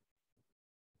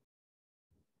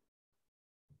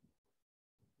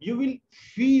 You will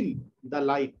feel the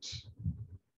light.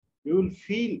 You will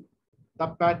feel the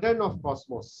pattern of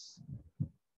cosmos.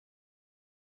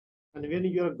 And when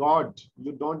you are God,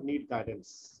 you don't need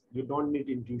guidance. You don't need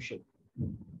intuition.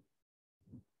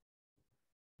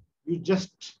 You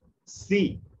just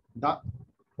see the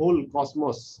whole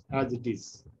cosmos as it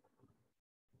is.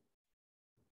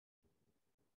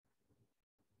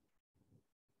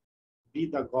 Be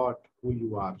the God who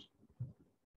you are.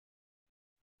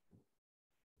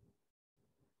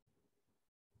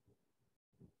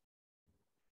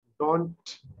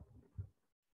 Don't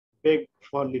beg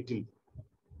for little.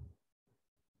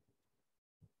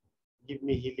 Give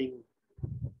me healing.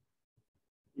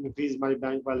 Increase my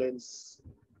bank balance.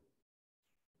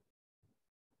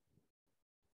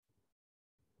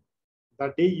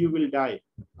 The day you will die,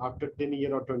 after 10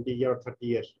 years or 20 years or 30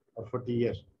 years or 40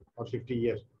 years or 50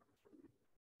 years,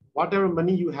 whatever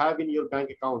money you have in your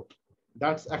bank account,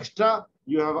 that's extra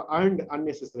you have earned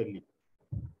unnecessarily.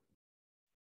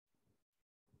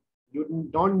 You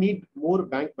don't need more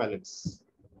bank balance.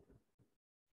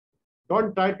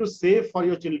 Don't try to save for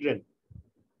your children.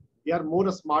 They are more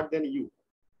smart than you.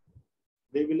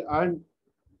 They will earn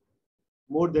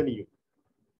more than you.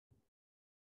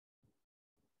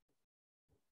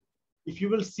 If you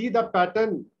will see the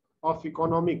pattern of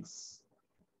economics,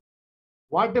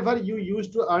 whatever you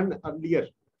used to earn earlier,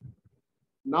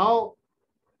 now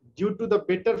due to the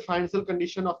better financial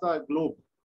condition of the globe,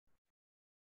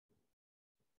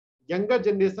 younger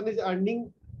generation is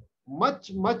earning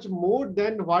much more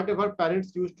than whatever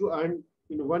parents used to earn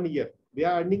in 1 year. They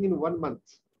are earning in 1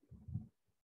 month.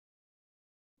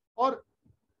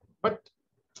 But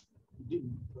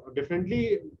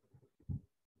differently,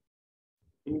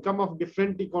 income of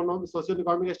different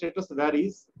socio-economic status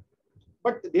varies.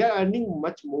 but they are earning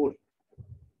much more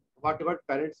whatever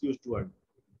parents used to earn.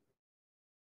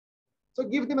 So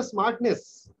give them a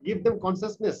smartness, give them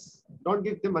consciousness, don't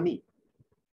give them money.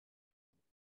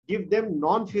 Give them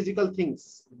non-physical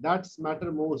things that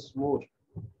matter most more.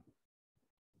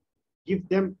 Give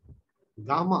them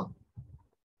gamma,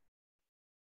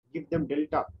 give them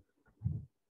delta.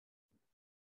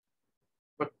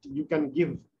 But you can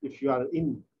give if you are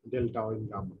in delta or in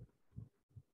gamma.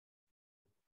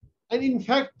 And in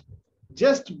fact,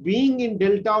 just being in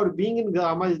delta or being in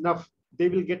gamma is enough. They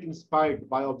will get inspired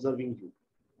by observing you.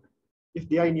 If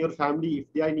they are in your family,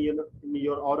 if they are in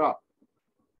your aura,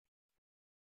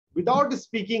 without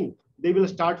speaking, they will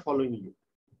start following you.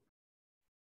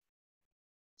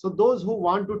 So those who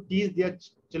want to teach their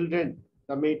children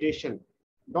the meditation,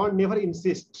 don't never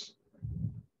insist.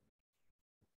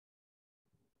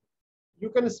 You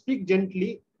can speak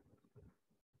gently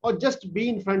or just be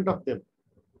in front of them.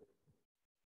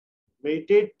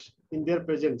 Meditate in their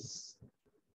presence.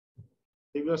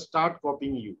 They will start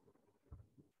copying you.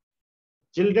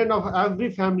 Children of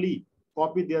every family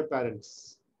copy their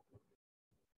parents.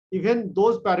 Even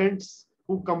those parents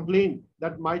who complain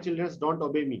that my children don't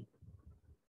obey me,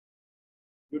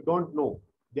 you don't know,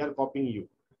 they are copying you.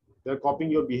 They are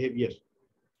copying your behavior.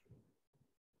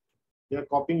 They are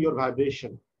copying your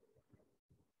vibration.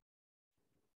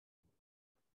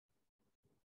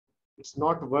 It's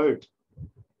not word,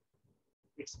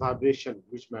 it's vibration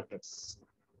which matters.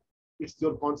 It's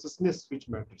your consciousness which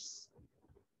matters.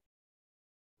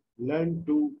 Learn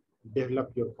to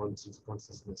develop your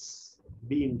consciousness.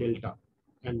 Be in delta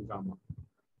and gamma.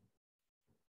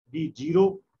 Be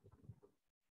zero,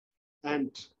 and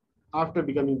after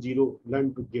becoming zero,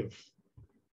 learn to give.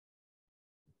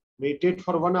 Meditate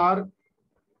for 1 hour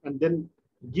and then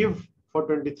give for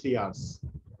 23 hours.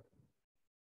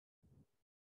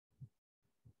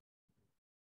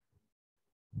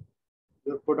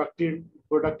 Your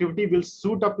productivity will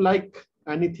suit up like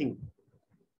anything.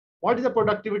 What is the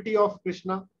productivity of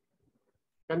Krishna?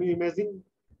 Can you imagine?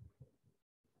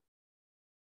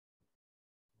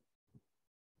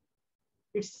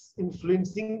 It's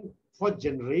influencing for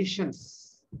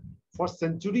generations, for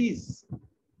centuries.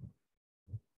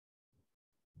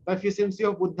 The efficiency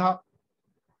of Buddha.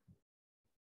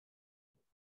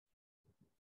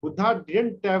 Buddha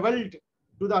didn't travel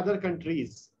to the other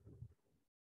countries,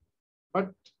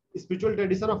 but spiritual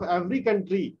tradition of every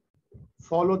country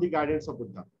follow the guidance of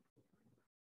Buddha.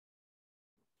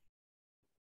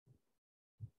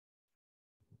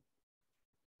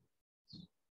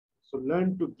 So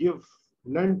learn to give,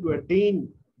 learn to attain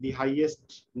the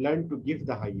highest, learn to give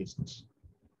the highest.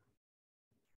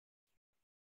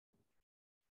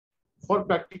 For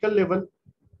practical level,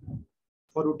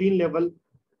 for routine level,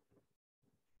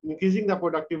 increasing the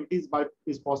productivity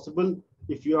is possible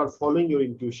if you are following your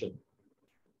intuition.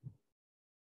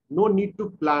 No need to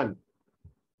plan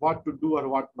what to do or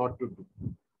what not to do.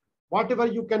 Whatever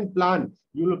you can plan,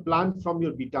 you will plan from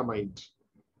your beta mind,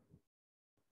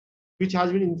 which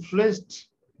has been influenced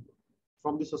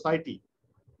from the society,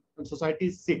 and society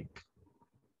is sick.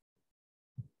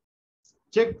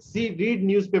 Check, see, read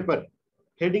newspaper,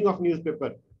 heading of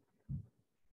newspaper.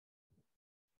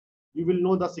 You will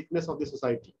know the sickness of the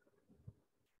society.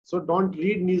 So don't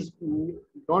read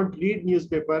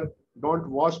newspaper, don't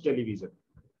watch television.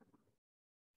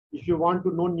 If you want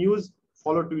to know news,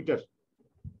 follow Twitter.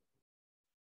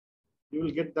 You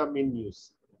will get the main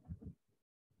news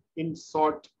in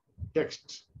short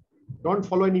text. Don't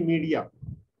follow any media.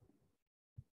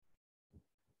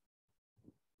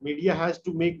 Media has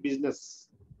to make business.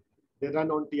 They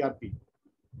run on TRP.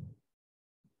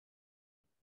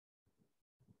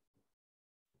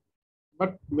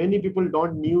 But many people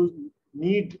don't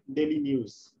need daily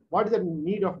news. What is the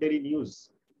need of daily news?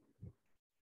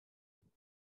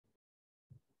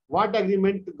 What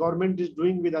agreement the government is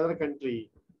doing with other country?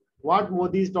 What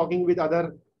Modi is talking with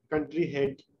other country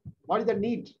head? What is the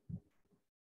need?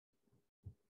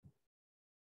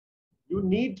 You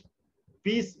need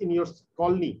peace in your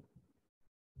colony,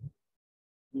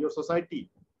 in your society,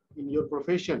 in your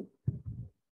profession.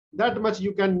 That much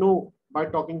you can know by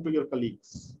talking to your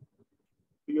colleagues,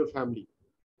 to your family.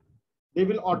 They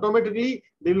will automatically,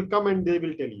 they will come and they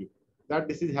will tell you that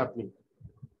this is happening.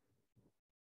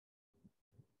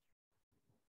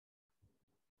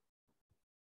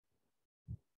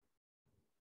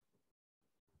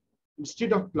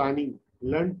 Instead of planning,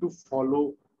 learn to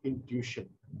follow intuition.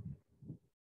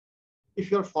 If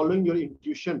you are following your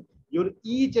intuition, your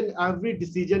each and every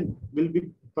decision will be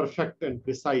perfect and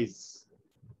precise.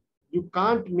 You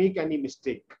can't make any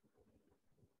mistake.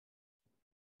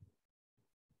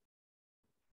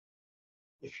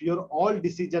 If your all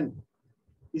decision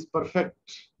is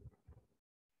perfect,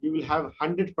 you will have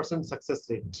 100% success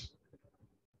rate.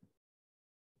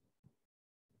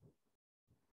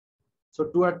 So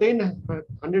to attain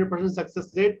 100%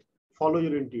 success rate, follow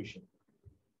your intuition.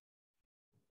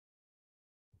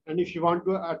 And if you want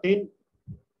to attain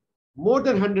more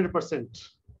than 100%,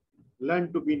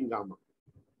 learn to be in Gamma.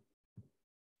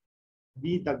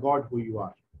 Be the God who you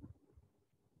are.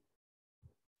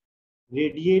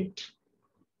 Radiate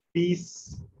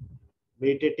peace,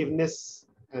 meditativeness,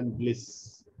 and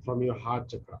bliss from your heart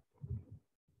chakra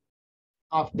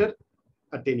after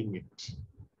attaining it.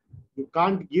 You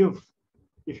can't give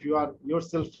if you are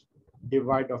yourself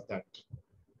devoid of that.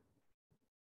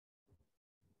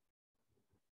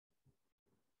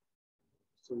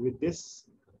 So with this,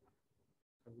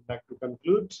 I would like to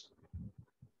conclude.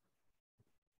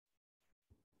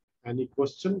 Any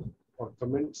question or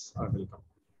comments are welcome.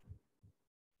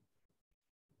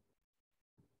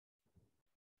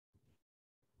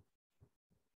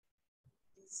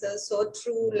 So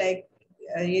true. Like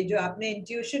ये जो आपने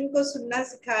intuition को सुनना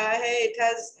सिखाया है, it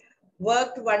has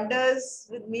worked wonders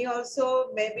with me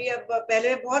also. मैं भी अब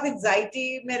पहले बहुत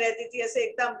anxiety में रहती थी, ऐसे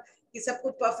एकदम कि सब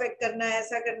कुछ perfect करना है,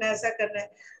 ऐसा करना है, ऐसा करना है.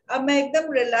 अब मैं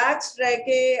एकदम relaxed रह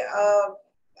के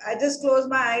I just close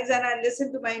my eyes and I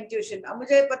listen to my intuition. अब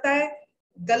मुझे पता है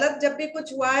गलत जब भी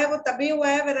कुछ हुआ है वो तभी हुआ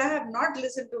है when I have not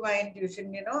listened to my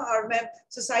intuition, you know. और मैं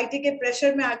society के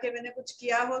pressure में आके मैंने कुछ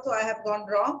किया हो तो I have gone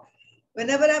wrong.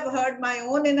 Whenever I've heard my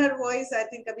own inner voice, I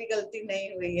think कभी गलती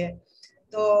नहीं हुई है.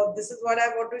 So this is what I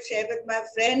want to share with my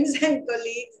friends and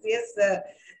colleagues. Yes,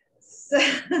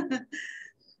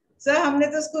 so हमने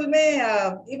तो स्कूल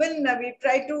में even we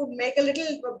try to make a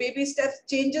little baby steps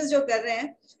changes जो कर रहे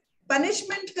हैं.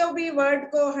 Punishment का भी word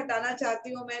को हटाना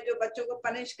चाहती हूँ मैं, जो बच्चों को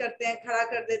punish करते हैं, खड़ा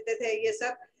कर देते थे, ये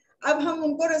सब. अब हम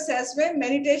उनको recess में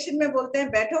meditation में बोलते हैं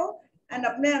बैठो and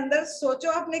अपने अंदर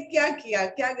सोचो आपने क्या किया,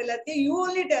 क्या गलत किया. You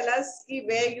only tell us कि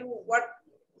where you what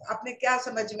आपने क्या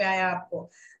समझ में आया आपको.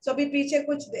 So अभी पीछे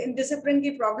कुछ indiscipline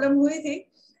की problem हुई थी.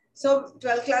 So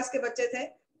 12th class के बच्चे थे.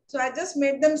 So I just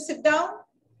made them sit down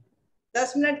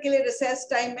 10 minute के लिए recess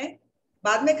time में.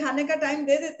 बाद में खाने का time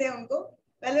दे देते हैं उनको.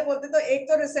 पहले बोलते तो एक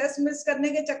तो recess miss करने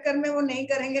के चक्कर में वो नहीं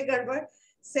करेंगे गड़बड़.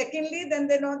 Secondly, then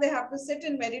they know they have to sit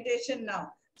in meditation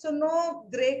now. So no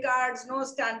grey cards, no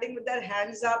standing with their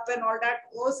hands up and all that.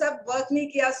 वो सब work नहीं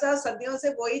किया सर, सदियों से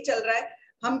वही चल रहा है.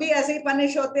 हम भी ऐसे ही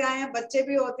punish होते आए हैं, बच्चे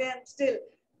भी होते हैं still.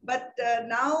 But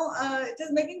now it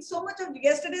is making so much of.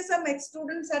 Yesterday some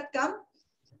ex-students had come.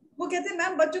 वो कहते हैं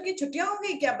मैम बच्चों की छुट्टियां हो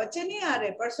गई क्या, बच्चे नहीं आ रहे,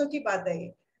 परसों की बात है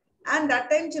ये. And that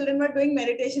time children were doing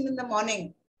meditation in the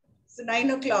morning. So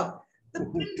 9 o'clock. The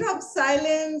pin drop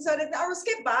silence और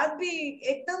उसके बाद भी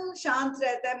एकदम शांत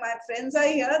रहता है. My friends are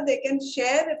here, they can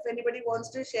share if anybody wants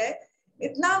to share.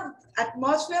 इतना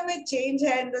atmosphere में change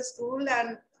है in the school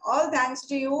and all thanks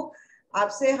to you.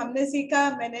 आपसे हमने सीखा,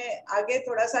 मैंने आगे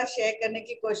थोड़ा सा share करने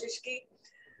की कोशिश की.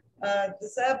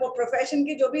 सर वो प्रोफेशन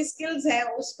की जो भी स्किल्स हैं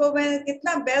उसको मैं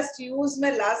कितना बेस्ट यूज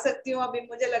में ला सकती हूँ, अभी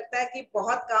मुझे लगता है कि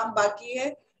बहुत काम बाकी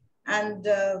है. And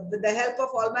with the help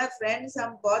of all my friends,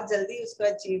 हम बहुत जल्दी उसको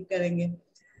achieve करेंगे.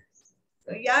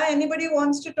 So yeah, anybody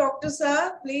wants to talk to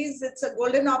sir, please, it's a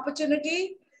golden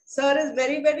opportunity. Sir is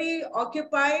very, very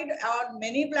occupied on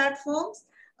many platforms.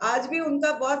 आज भी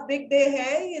उनका बहुत big day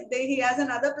है. He has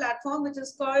another platform which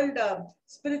is called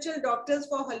Spiritual Doctors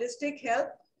for Holistic Health,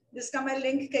 जिसका मैं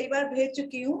link कई बार भेज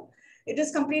चुकी हूँ. It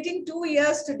is completing 2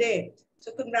 years today.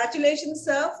 So congratulations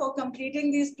sir for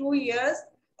completing these 2 years.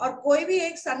 और कोई भी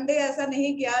एक संडे ऐसा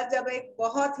नहीं गया जब एक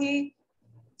बहुत ही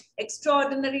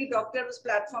extraordinary डॉक्टर उस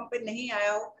प्लेटफॉर्म पे नहीं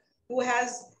आया हो, who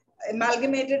has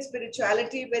amalgamated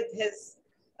spirituality with his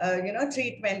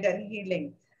treatment and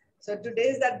healing. So today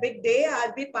is that big day.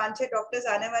 आज भी 5-6 डॉक्टर्स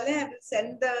आने वाले हैं. I will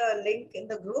send the link in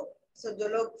the group. So जो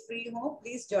लोग free हो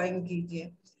please join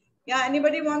कीजिए. Yeah,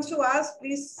 anybody wants to ask,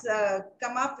 please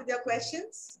come up with your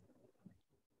questions.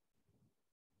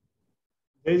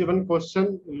 There is one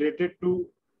question related to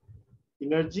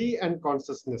energy and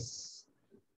consciousness.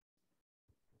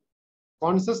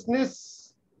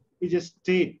 Consciousness is a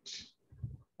state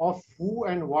of who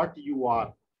and what you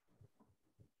are.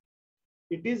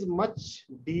 It is much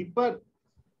deeper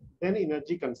than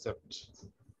energy concept.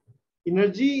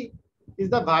 Energy is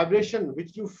the vibration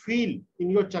which you feel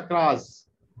in your chakras,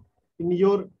 in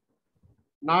your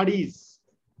nadis.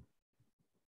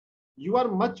 You are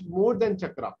much more than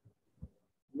chakra.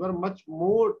 You are much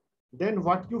more than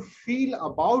what you feel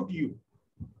about you.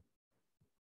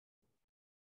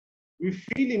 We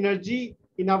feel energy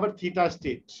in our theta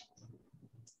state,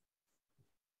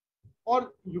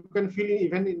 or you can feel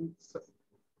even in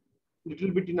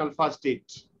little bit in alpha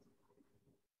state.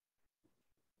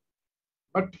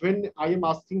 But when I am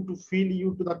asking to feel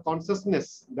you to the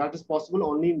consciousness, that is possible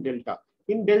only in delta.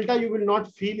 In delta, you will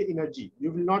not feel energy.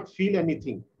 You will not feel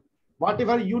anything.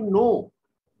 Whatever you know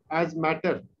as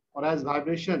matter or as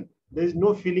vibration, there is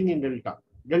no feeling in delta.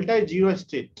 Delta is zero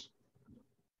state.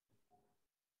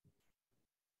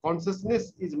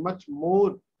 Consciousness is much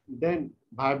more than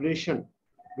vibration,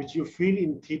 which you feel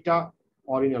in theta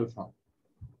or in alpha.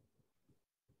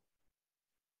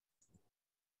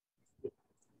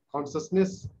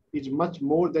 Consciousness is much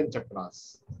more than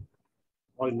chakras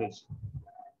or energy.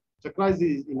 Chakras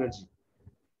is energy.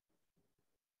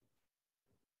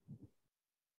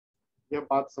 यह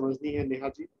बात समझनी है Neha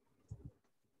ji.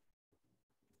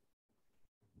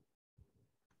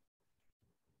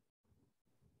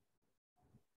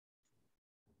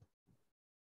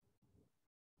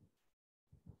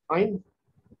 Fine.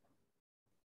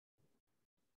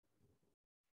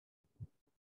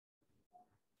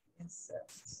 Yes, sir.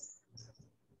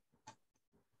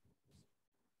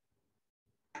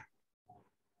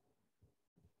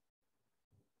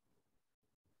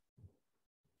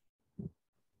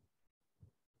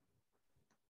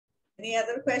 Any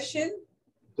other question?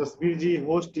 Jasvir ji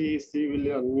host he, C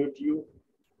will unmute you.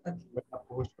 Okay. मैं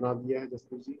आपको host बना दिया है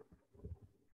जसवीर जी.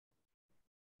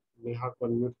 नेहा को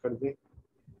अनम्यूट कर दें.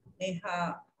 Neha,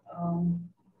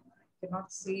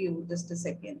 cannot see you. Just a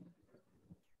second.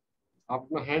 आप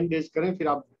अपना हैंड रेज करें, फिर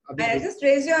आप अभी I just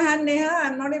raise your hand, Neha.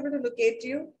 I'm not able to locate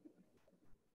you.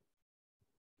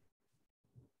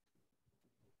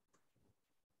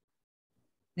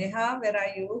 Neha, where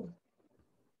are you?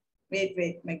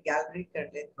 Wait, my gallery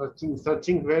कर ले.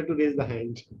 searching where to raise the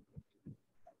hand.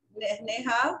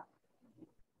 Neha,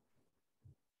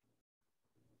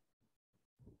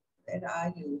 where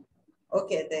are you?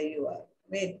 Okay, there you are.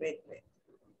 Wait.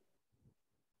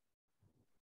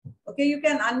 Okay, you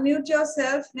can unmute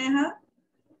yourself, Neha.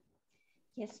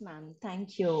 Yes, ma'am.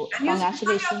 Thank you. And you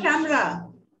switch on Congratulations. your camera.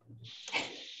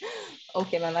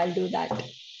 Okay, ma'am. I'll do that.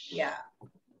 Yeah.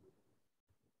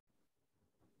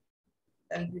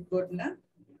 That'll be good, na?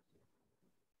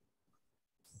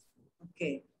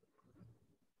 Okay.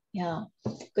 Yeah.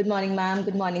 Good morning, ma'am.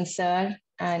 Good morning, sir.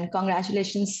 And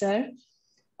congratulations, sir,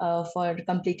 for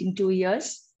completing 2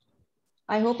 years.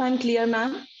 I hope I'm clear,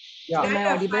 ma'am. Yeah. Am I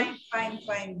audible?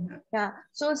 Fine. Yeah.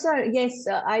 So, sir, yes,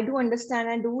 I do understand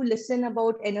and do listen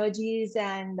about energies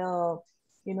and,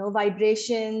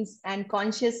 vibrations and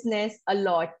consciousness a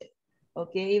lot.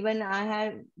 Okay. Even I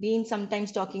have been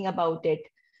sometimes talking about it.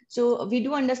 So we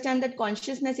do understand that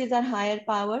consciousness is our higher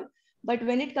power. But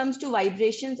when it comes to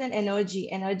vibrations and energy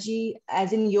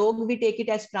as in yoga, we take it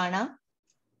as prana.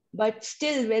 But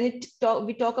still, when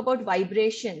we talk about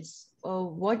vibrations,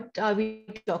 what are we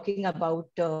talking about?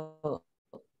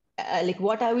 Like,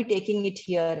 what are we taking it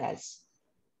here as?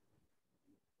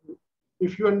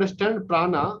 If you understand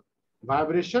prana,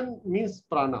 vibration means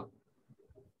prana.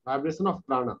 Vibration of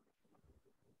prana.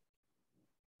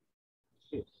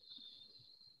 Okay.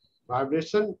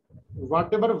 Vibration,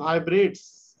 whatever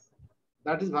vibrates,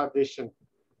 that is vibration.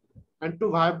 And to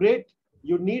vibrate,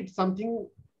 you need something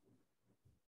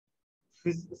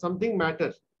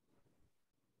matter.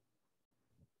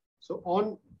 So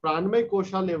on pranamaya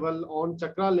kosha level, on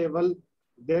chakra level,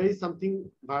 there is something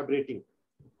vibrating.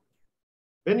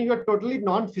 When you are totally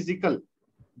non-physical,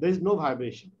 there is no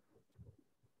vibration.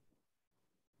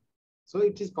 So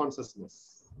it is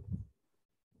consciousness.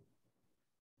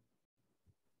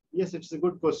 Yes, it's a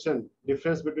good question.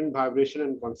 Difference between vibration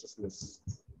and consciousness.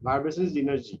 Vibration is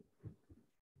energy.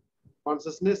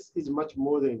 Consciousness is much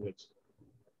more than energy.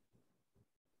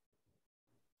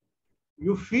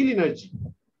 You feel energy.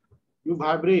 You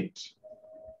vibrate.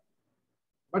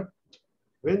 But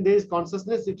when there is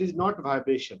consciousness, it is not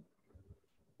vibration.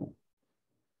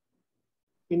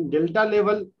 In delta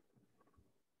level,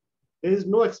 there is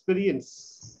no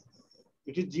experience.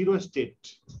 It is zero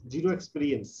state, zero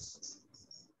experience.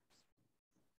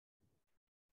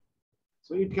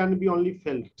 So it can be only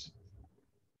felt.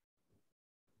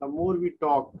 The more we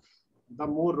talk, the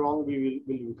more wrong we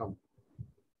will become.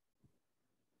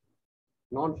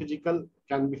 Non-physical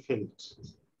can be felt,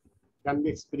 can be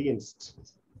experienced.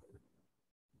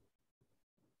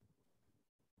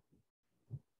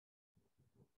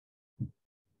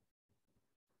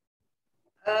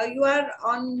 You are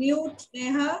on mute,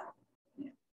 Neha.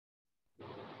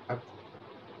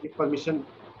 Give permission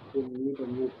to mute or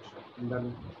mute, and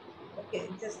then Okay,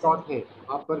 just start है.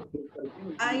 आप पर click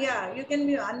करके. yeah, you can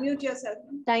unmute yourself.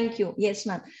 Thank you. Yes,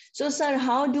 ma'am. So, sir,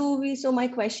 how do we? So, my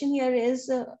question here is,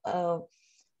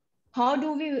 how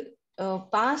do we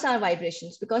pass our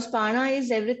vibrations? Because prana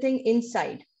is everything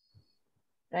inside.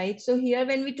 right? So here,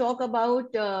 when we talk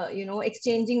about,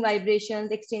 exchanging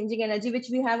vibrations, exchanging energy, which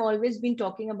we have always been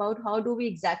talking about, how do we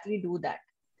exactly do that?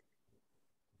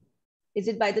 Is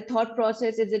it by the thought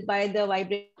process? Is it by the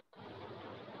vibration?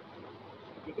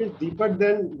 It is deeper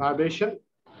than vibration,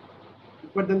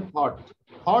 deeper than thought.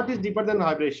 Thought is deeper than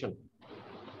vibration.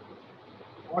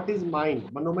 Thought is mind,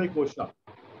 Manomay Kosha.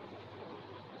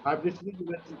 Vibration is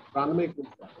Pranamay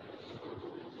Kosha.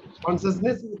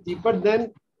 Consciousness is deeper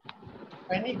than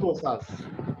any kosas.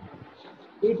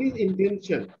 It is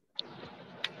intention.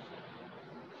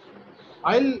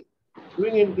 While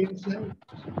doing intention,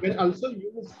 you can also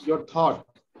use your thought.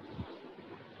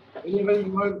 Whenever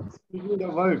you are speaking the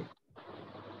word,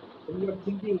 when you are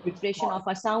thinking, it's Vibration thought. of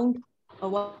a sound, or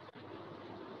what?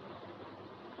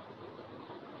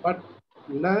 But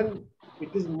learn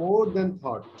it is more than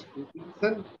thought.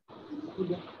 Intention is more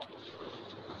than thought.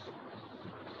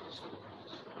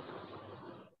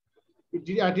 It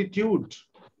is attitude,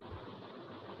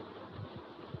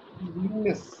 it is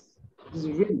willingness, it is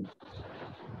will.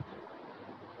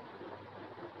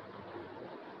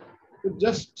 To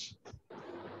just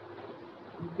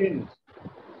intend,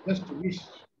 just wish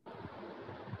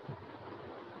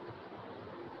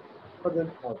deeper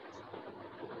than thought.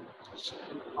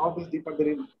 And thought is deeper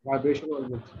than vibration or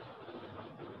energy.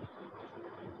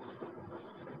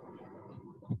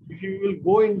 If you will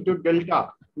go into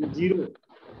delta, in zero,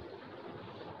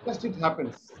 just it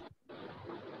happens.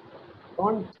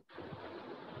 Don't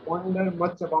wonder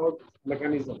much about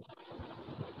mechanism.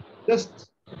 Just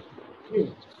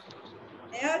give.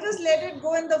 Yeah, just let it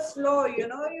go in the flow, you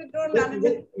don't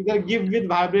Just either give with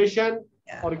vibration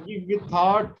Yeah. or give with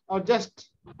thought or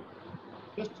just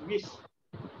wish.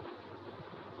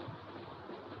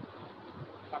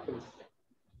 Happens.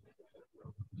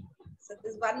 So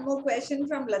there's one more question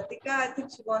from Latika. I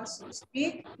think she wants to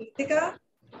speak. Latika?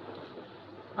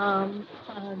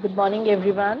 Good morning,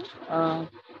 everyone.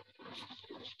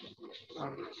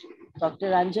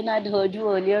 Dr. Ranjan, I'd heard you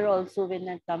earlier also when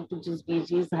I come to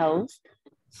Jisbiji's house.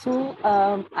 So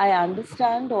I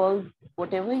understand all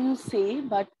whatever you say,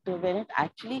 but when it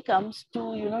actually comes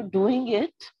to, doing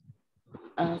it,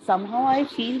 somehow I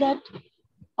feel that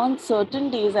on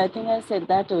certain days, I think I said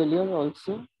that earlier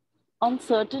also, on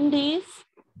certain days,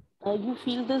 you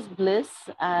feel this bliss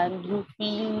and you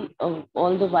feel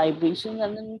all the vibrations,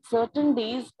 and then certain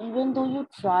days, even though you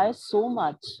try so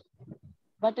much,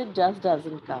 but it just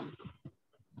doesn't come.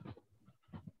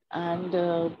 And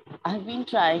I've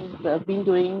been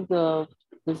doing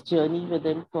this journey with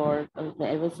him for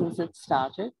ever since it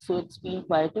started. So it's been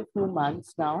quite a few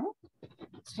months now.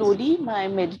 Slowly, my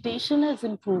meditation has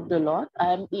improved a lot.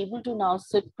 I'm able to now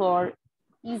sit for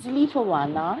easily for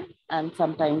 1 hour and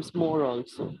sometimes more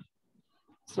also.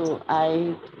 So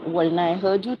when I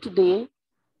heard you today,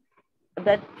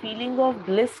 that feeling of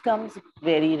bliss comes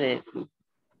very rarely.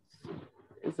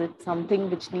 Is it something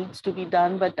which needs to be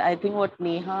done? But I think what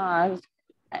Neha asked,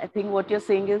 I think what you're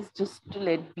saying is just to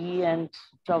let be, and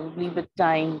probably with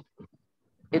time,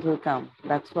 it will come.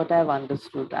 That's what I've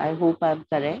understood. I hope I'm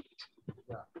correct.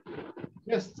 Yeah.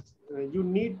 Yes, you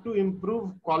need to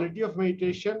improve quality of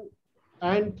meditation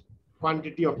and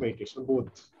quantity of meditation,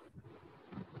 both.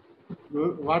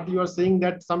 What you are saying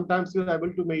that sometimes you're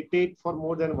able to meditate for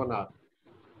more than 1 hour.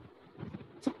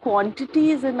 So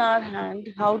quantity is in our hand.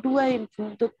 How do I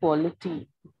improve the quality?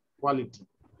 Quality.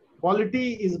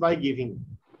 Quality is by giving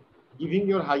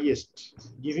your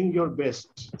highest, giving your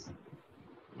best.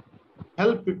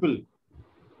 Help people in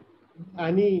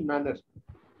any manner.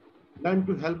 Learn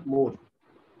to help more.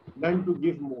 Learn to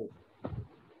give more.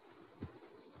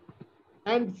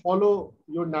 And follow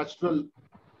your natural,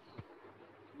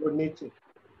 your nature.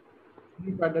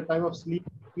 Sleep at the time of sleep,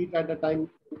 eat at the time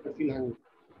you feel hungry.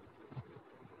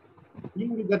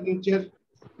 Being with the nature,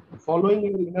 following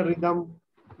your inner rhythm,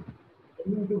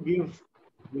 learning to give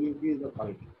will increase the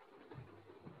quality.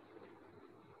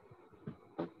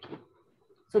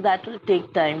 So that will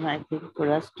take time, I think,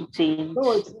 for us to change.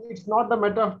 No, it's not a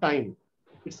matter of time.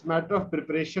 It's a matter of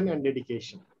preparation and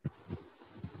dedication.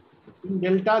 In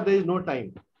Delta, there is no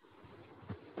time.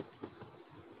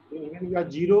 When you are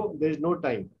zero, there is no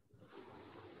time.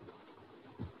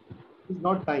 It's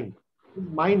not time. It's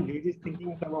mind which is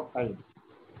thinking in terms of time.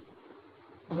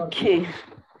 Okay.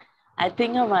 I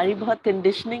think हमारी बहुत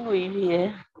conditioning हुई हुई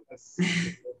है. Yes.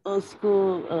 उसको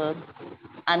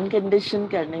unconditioned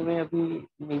करने में अभी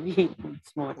maybe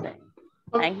it's more time.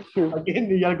 Thank you. Again,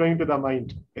 we are going to the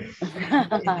mind.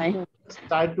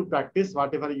 Try to practice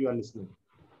whatever you are listening.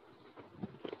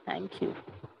 Thank you.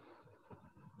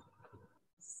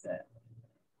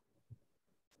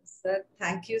 Sir,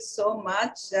 thank you so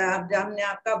much. हमने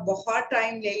आपका बहुत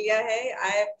time ले लिया है.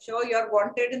 I am sure you are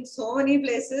wanted in so many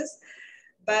places.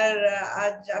 पर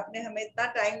आज आपने हमें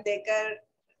इतना time देकर,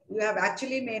 you have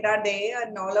actually made our day,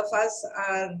 and all of us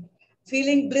are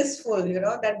feeling blissful. You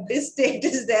know that bliss state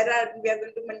is there, and we are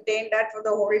going to maintain that for the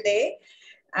whole day.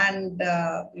 And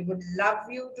we would love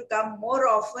you to come more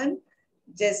often.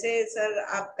 जैसे sir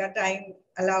आपका time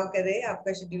allow करे,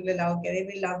 आपका schedule allow करे,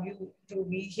 we love you to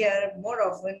be here more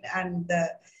often. And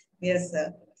yes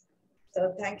sir,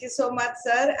 so thank you so much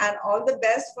sir, and all the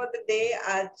best for the day.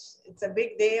 It's a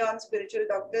big day on spiritual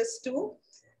doctors too,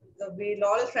 so we'll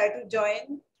all try to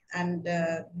join and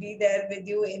be there with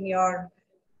you in your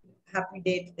happy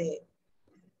day today.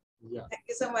 Yeah. Thank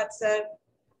you so much sir.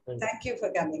 Thank you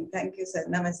for coming. Thank you sir.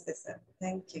 Namaste sir.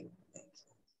 Thank you.